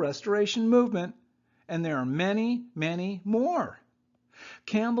Campbell and the Restoration movement. And there are many, many more.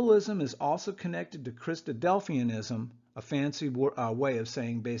 Campbellism is also connected to Christadelphianism, a fancy way of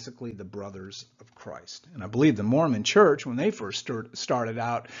saying basically the brothers of Christ. And I believe the Mormon Church, when they first started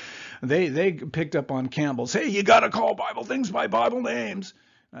out, they picked up on Campbell's, hey, you got to call Bible things by Bible names.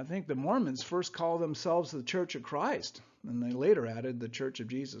 And I think the Mormons first called themselves the Church of Christ, and they later added the Church of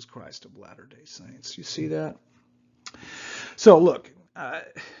Jesus Christ of Latter-day Saints. You see that? So look,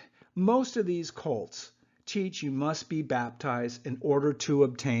 most of these cults teach you must be baptized in order to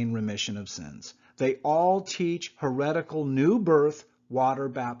obtain remission of sins. They all teach heretical new birth water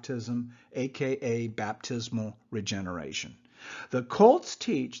baptism, aka baptismal regeneration. The cults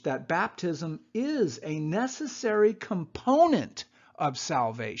teach that baptism is a necessary component of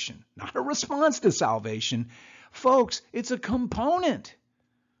salvation, not a response to salvation. Folks, it's a component.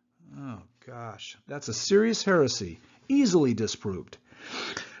 Oh gosh, that's a serious heresy, easily disproved.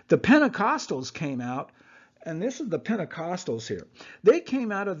 The Pentecostals came out, and this is the Pentecostals here. They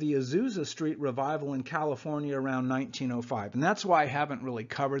came out of the Azusa Street revival in California around 1905, and that's why I haven't really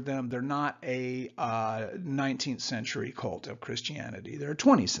covered them. They're not a 19th century cult of Christianity. They're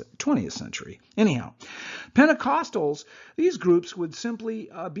 20th century. Anyhow, Pentecostals, these groups would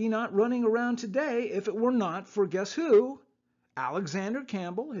simply be not running around today if it were not for, guess who? Alexander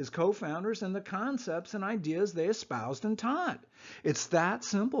Campbell, his co-founders, and the concepts and ideas they espoused and taught. It's that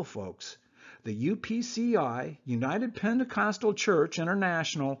simple, folks. The UPCI, United Pentecostal Church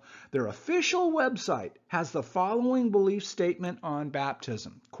International, their official website has the following belief statement on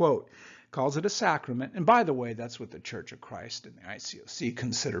baptism. Quote, calls it a sacrament. And by the way, that's what the Church of Christ and the ICOC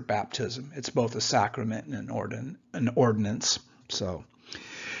consider baptism. It's both a sacrament and an ordinance. So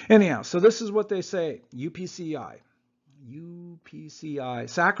anyhow, so this is what they say, UPCI,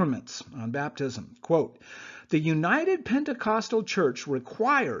 sacraments on baptism. Quote, the United Pentecostal Church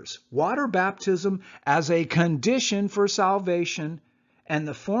requires water baptism as a condition for salvation, and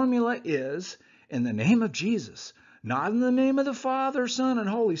the formula is, in the name of Jesus, not in the name of the Father, Son, and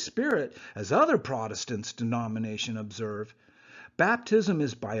Holy Spirit, as other Protestant denominations observe. Baptism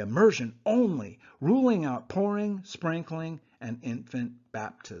is by immersion only, ruling out pouring, sprinkling, and infant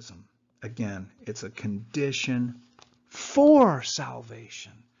baptism. Again, it's a condition for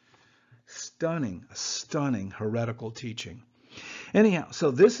salvation. Stunning heretical teaching. Anyhow,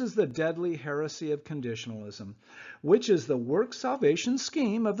 so this is the deadly heresy of conditionalism, which is the work salvation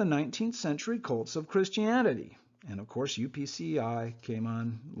scheme of the 19th century cults of Christianity. And of course, UPCI came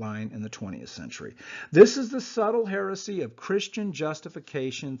online in the 20th century. This is the subtle heresy of Christian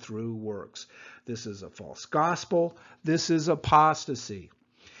justification through works. This is a false gospel. This is apostasy.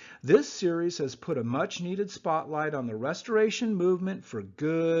 This series has put a much-needed spotlight on the Restoration movement for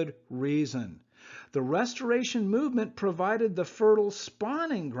good reason. The Restoration movement provided the fertile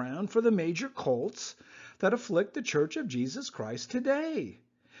spawning ground for the major cults that afflict the Church of Jesus Christ today.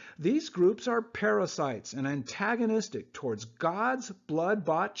 These groups are parasites and antagonistic towards God's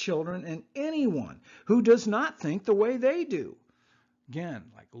blood-bought children and anyone who does not think the way they do. Again,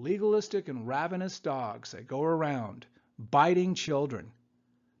 like legalistic and ravenous dogs that go around biting children.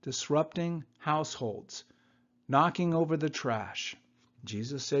 disrupting households, knocking over the trash.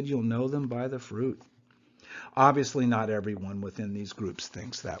 Jesus said you'll know them by the fruit. Obviously, not everyone within these groups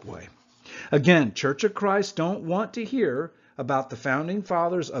thinks that way. Again, Church of Christ don't want to hear about the founding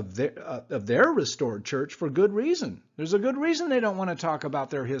fathers of their restored church for good reason. There's a good reason they don't want to talk about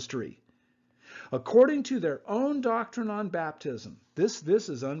their history. According to their own doctrine on baptism, this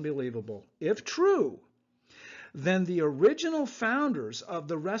is unbelievable. If true, then the original founders of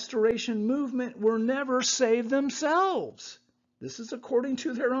the Restoration movement were never saved themselves. This is according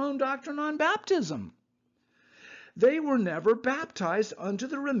to their own doctrine on baptism. They were never baptized unto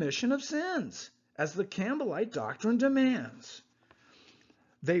the remission of sins, as the Campbellite doctrine demands.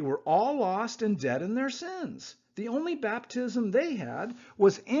 They were all lost and dead in their sins. The only baptism they had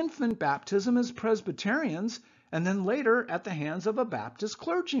was infant baptism as Presbyterians, and then later at the hands of a Baptist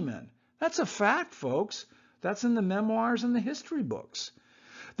clergyman. That's a fact, folks. That's in the memoirs and the history books.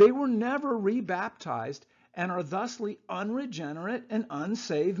 They were never rebaptized and are thusly unregenerate and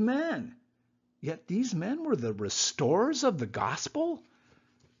unsaved men. Yet these men were the restorers of the gospel.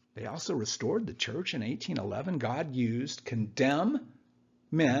 They also restored the church in 1811. God used condemned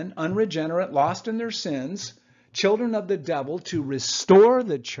men, unregenerate, lost in their sins, children of the devil, to restore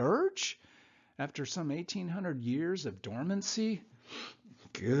the church after some 1800 years of dormancy.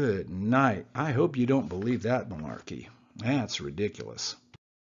 Good night. I hope you don't believe that malarkey. That's ridiculous.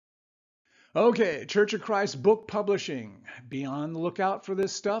 Okay, Church of Christ book publishing. Be on the lookout for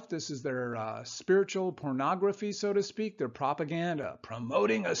this stuff. This is their spiritual pornography, so to speak, their propaganda,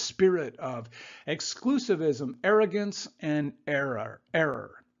 promoting a spirit of exclusivism, arrogance, and error.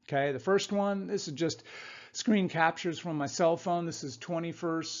 Okay, the first one, this is just screen captures from my cell phone. This is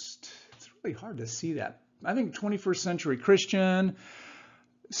 21st, it's really hard to see that. I think 21st Century Christian,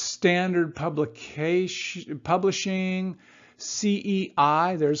 Standard Publishing,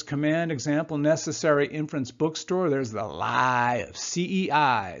 CEI, there's Command, Example, Necessary, Inference Bookstore. There's the lie of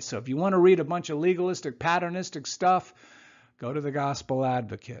CEI. So if you want to read a bunch of legalistic, patternistic stuff, go to the Gospel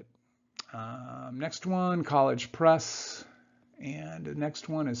Advocate. Next one, College Press. And the next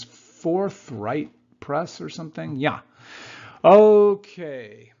one is Forthright Press or something. Yeah.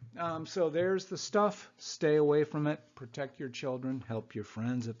 Okay. So there's the stuff. Stay away from it. Protect your children. Help your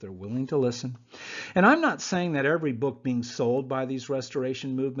friends if they're willing to listen. And I'm not saying that every book being sold by these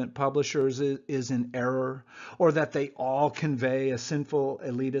Restoration Movement publishers is in error, or that they all convey a sinful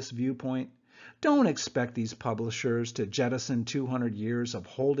elitist viewpoint. Don't expect these publishers to jettison 200 years of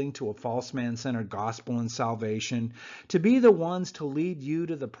holding to a false man-centered gospel and salvation to be the ones to lead you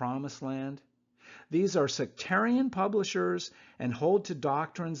to the promised land. These are sectarian publishers and hold to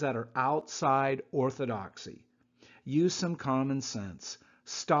doctrines that are outside orthodoxy. Use some common sense.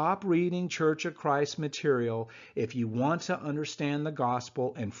 Stop reading Church of Christ material if you want to understand the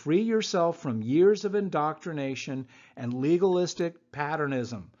gospel and free yourself from years of indoctrination and legalistic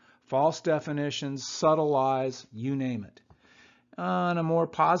patternism, false definitions, subtle lies, you name it. On a more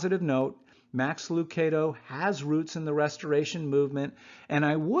positive note, Max Lucado has roots in the Restoration Movement, and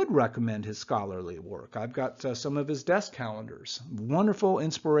I would recommend his scholarly work. I've got some of his desk calendars. Wonderful,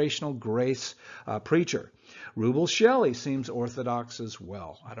 inspirational, grace preacher. Rubel Shelley seems orthodox as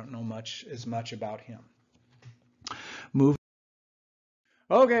well. I don't know as much about him.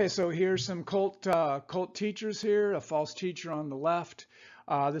 Okay, so here's some cult teachers here. A false teacher on the left.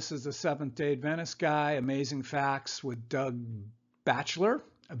 This is the Seventh-day Adventist guy. Amazing Facts with Doug Batchelor.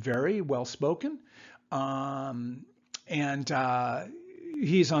 Very well spoken, and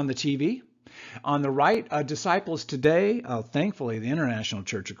he's on the TV. On the right, Disciples Today. Thankfully, the International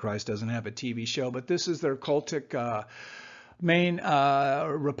Church of Christ doesn't have a TV show, but this is their cultic main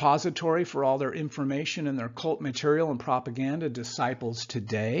repository for all their information and their cult material and propaganda. Disciples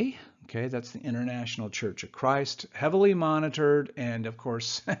Today. Okay, that's the International Church of Christ, heavily monitored, and of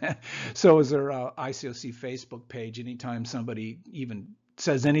course, so is their ICOC Facebook page. Anytime somebody even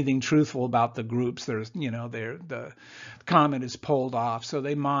says anything truthful about the groups, the comment is pulled off. So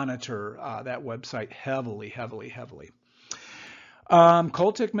they monitor that website heavily.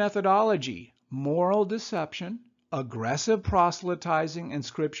 Cultic methodology, moral deception, aggressive proselytizing, and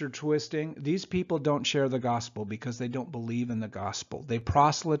scripture twisting. These people don't share the gospel because they don't believe in the gospel. They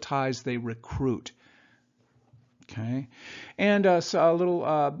proselytize, they recruit. Okay, and so a little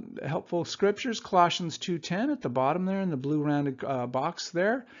helpful scriptures, Colossians 2:10 at the bottom there in the blue rounded box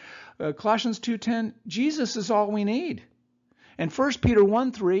there. Colossians 2:10, Jesus is all we need. And 1 Peter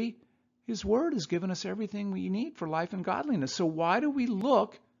 1:3, his word has given us everything we need for life and godliness. So why do we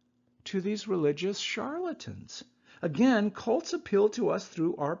look to these religious charlatans? Again, cults appeal to us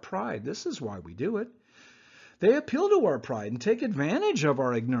through our pride. This is why we do it. They appeal to our pride and take advantage of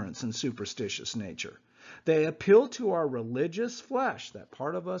our ignorance and superstitious nature. They appeal to our religious flesh, that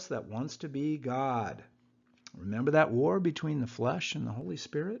part of us that wants to be God. Remember that war between the flesh and the Holy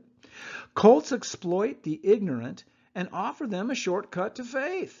Spirit? Cults exploit the ignorant and offer them a shortcut to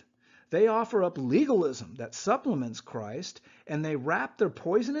faith. They offer up legalism that supplements Christ, and they wrap their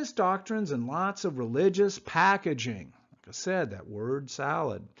poisonous doctrines in lots of religious packaging. Like I said, that word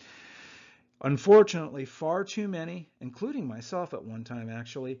salad. Unfortunately, far too many, including myself at one time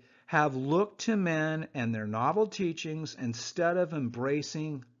actually, have looked to men and their novel teachings instead of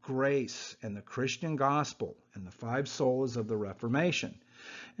embracing grace and the Christian gospel and the 5 solas of the Reformation.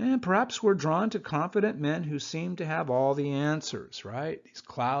 And perhaps we're drawn to confident men who seem to have all the answers, right? These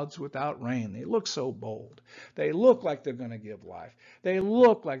clouds without rain. They look so bold. They look like they're going to give life. They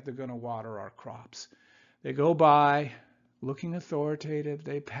look like they're going to water our crops. They go by looking authoritative.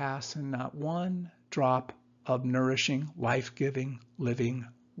 They pass, and not one drop of nourishing, life-giving, living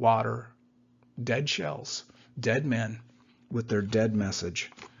water. Dead shells, dead men with their dead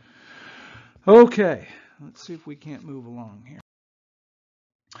message. Okay, let's see if we can't move along here.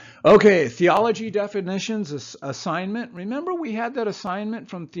 Okay, theology definitions assignment. Remember we had that assignment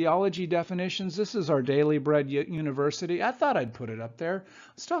from theology definitions? This is our Daily Bread University. I thought I'd put it up there.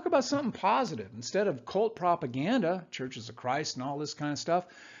 Let's talk about something positive. Instead of cult propaganda, Churches of Christ and all this kind of stuff,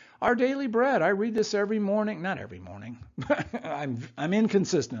 our Daily Bread. I read this every morning. Not every morning. I'm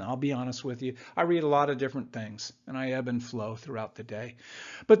inconsistent, I'll be honest with you. I read a lot of different things, and I ebb and flow throughout the day.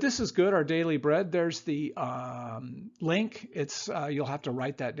 But this is good, our Daily Bread. There's the link. It's you'll have to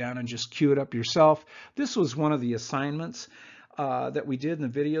write that down and just cue it up yourself. This was one of the assignments that we did in the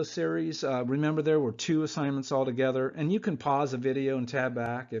video series. Remember, there were 2 assignments altogether, and you can pause a video and tab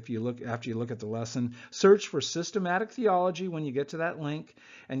back if you look after you look at the lesson. Search for systematic theology when you get to that link,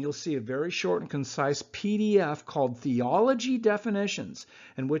 and you'll see a very short and concise PDF called Theology Definitions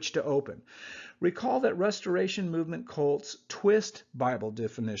in which to open. Recall that Restoration Movement cults twist Bible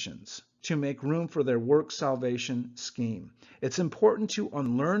definitions to make room for their work salvation scheme. It's important to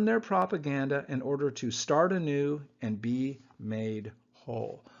unlearn their propaganda in order to start anew and be made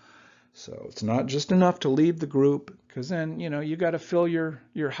whole. So it's not just enough to leave the group, because then, you got to fill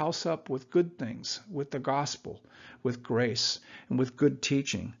your house up with good things, with the gospel, with grace, and with good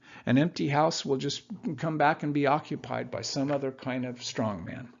teaching. An empty house will just come back and be occupied by some other kind of strong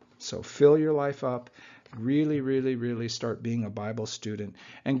man. So fill your life up. Really, really, really start being a Bible student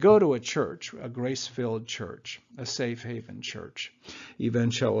and go to a church, a grace-filled church, a safe haven church,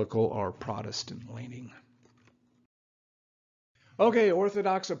 evangelical or Protestant leaning. Okay,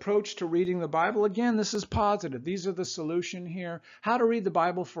 orthodox approach to reading the Bible. Again, this is positive. These are the solution here. How to read the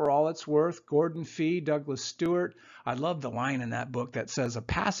Bible for all it's worth. Gordon Fee, Douglas Stewart. I love the line in that book that says a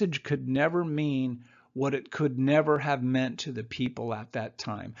passage could never mean what it could never have meant to the people at that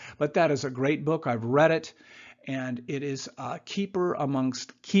time. But that is a great book. I've read it, and it is a keeper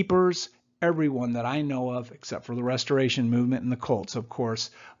amongst keepers. Everyone that I know of, except for the Restoration Movement and the cults, of course,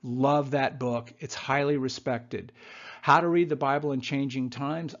 love that book. It's highly respected. How to Read the Bible in Changing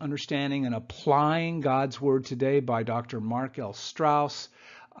Times, Understanding and Applying God's Word Today by Dr. Mark L. Strauss.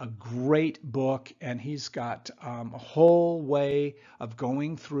 A great book, and he's got a whole way of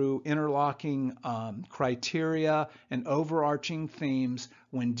going through interlocking criteria and overarching themes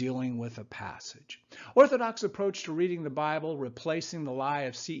when dealing with a passage. Orthodox approach to reading the Bible, replacing the lie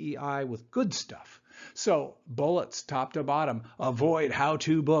of CEI with good stuff. So, bullets top to bottom. Avoid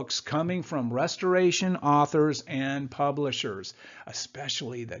how-to books coming from Restoration authors and publishers,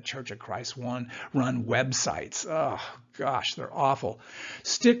 especially the Church of Christ run websites. Oh, gosh, they're awful.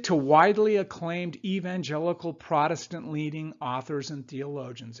 Stick to widely acclaimed evangelical Protestant leading authors and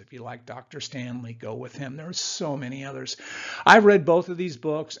theologians. If you like Dr. Stanley, go with him. There are so many others. I've read both of these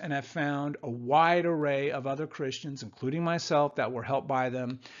books and have found a wide array of other Christians, including myself, that were helped by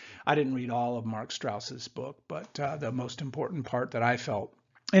them. I didn't read all of Mark Strauss's book, but the most important part that I felt.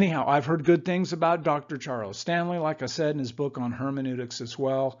 Anyhow, I've heard good things about Dr. Charles Stanley, like I said, in his book on hermeneutics as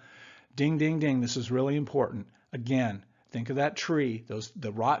well. Ding, ding, ding. This is really important. Again, think of that tree,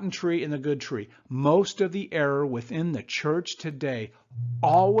 the rotten tree and the good tree. Most of the error within the church today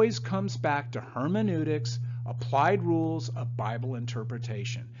always comes back to hermeneutics, applied rules of Bible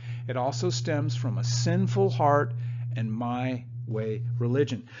interpretation. It also stems from a sinful heart and my way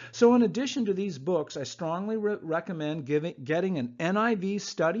religion. So in addition to these books, I strongly recommend getting an NIV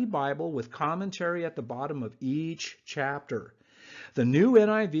study Bible with commentary at the bottom of each chapter. The new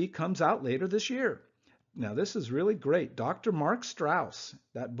NIV comes out later this year. Now this is really great. Dr. Mark Strauss,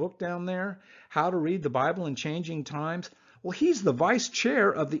 that book down there, How to Read the Bible in Changing Times. Well, he's the vice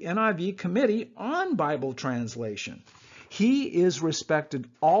chair of the NIV Committee on Bible Translation. He is respected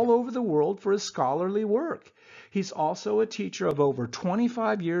all over the world for his scholarly work. He's also a teacher of over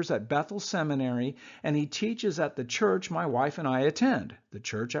 25 years at Bethel Seminary, and he teaches at the church my wife and I attend, the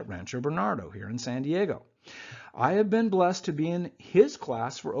church at Rancho Bernardo here in San Diego. I have been blessed to be in his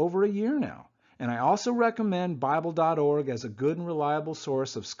class for over a year now, and I also recommend Bible.org as a good and reliable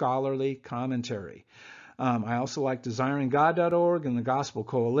source of scholarly commentary. I also like desiringgod.org and the Gospel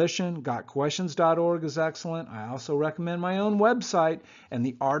Coalition. GotQuestions.org is excellent. I also recommend my own website and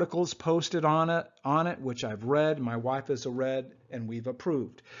the articles posted on it, which I've read, my wife has read, and we've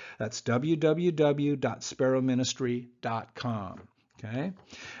approved. That's www.sparrowministry.com. Okay.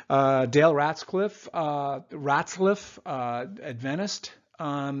 Dale Ratzliff, Adventist.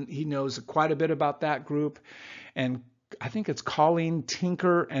 He knows quite a bit about that group, and I think it's Colleen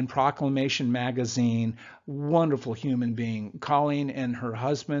Tinker and Proclamation magazine. Wonderful human being. Colleen and her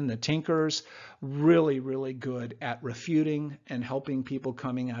husband, the Tinkers, really, really good at refuting and helping people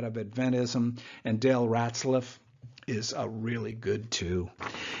coming out of Adventism. And Dale Ratzliff is really good too.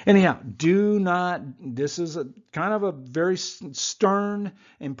 Anyhow, this is kind of a very stern,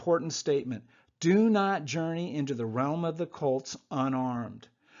 important statement. Do not journey into the realm of the cults unarmed.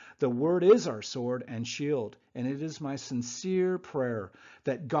 The word is our sword and shield, and it is my sincere prayer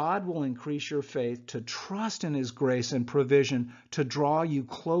that God will increase your faith to trust in his grace and provision to draw you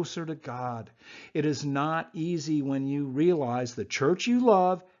closer to God. It is not easy when you realize the church you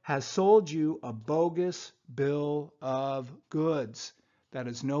love has sold you a bogus bill of goods. That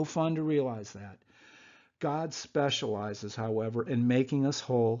is no fun to realize that. God specializes, however, in making us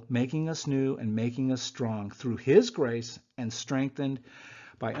whole, making us new, and making us strong through his grace and strengthened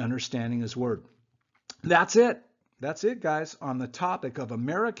by understanding his word. That's it. That's it, guys, on the topic of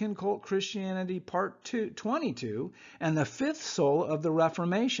American Cult Christianity Part 22 and the fifth sola of the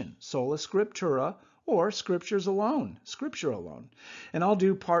Reformation, Sola Scriptura, or Scriptures alone, Scripture alone. And I'll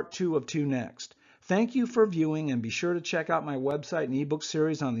do Part 2 of 2 next. Thank you for viewing, and be sure to check out my website and ebook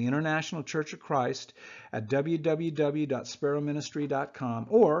series on the International Church of Christ at www.sparrowministry.com,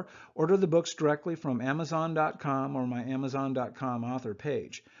 or order the books directly from Amazon.com or my Amazon.com author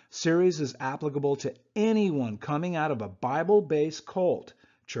page. Series is applicable to anyone coming out of a Bible-based cult,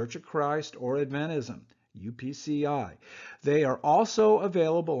 Church of Christ or Adventism, UPCI. They are also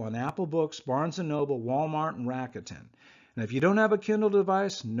available on Apple Books, Barnes & Noble, Walmart, and Rakuten. And if you don't have a Kindle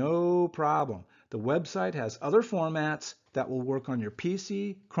device, no problem. The website has other formats that will work on your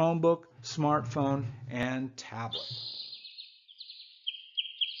PC, Chromebook, smartphone, and tablet.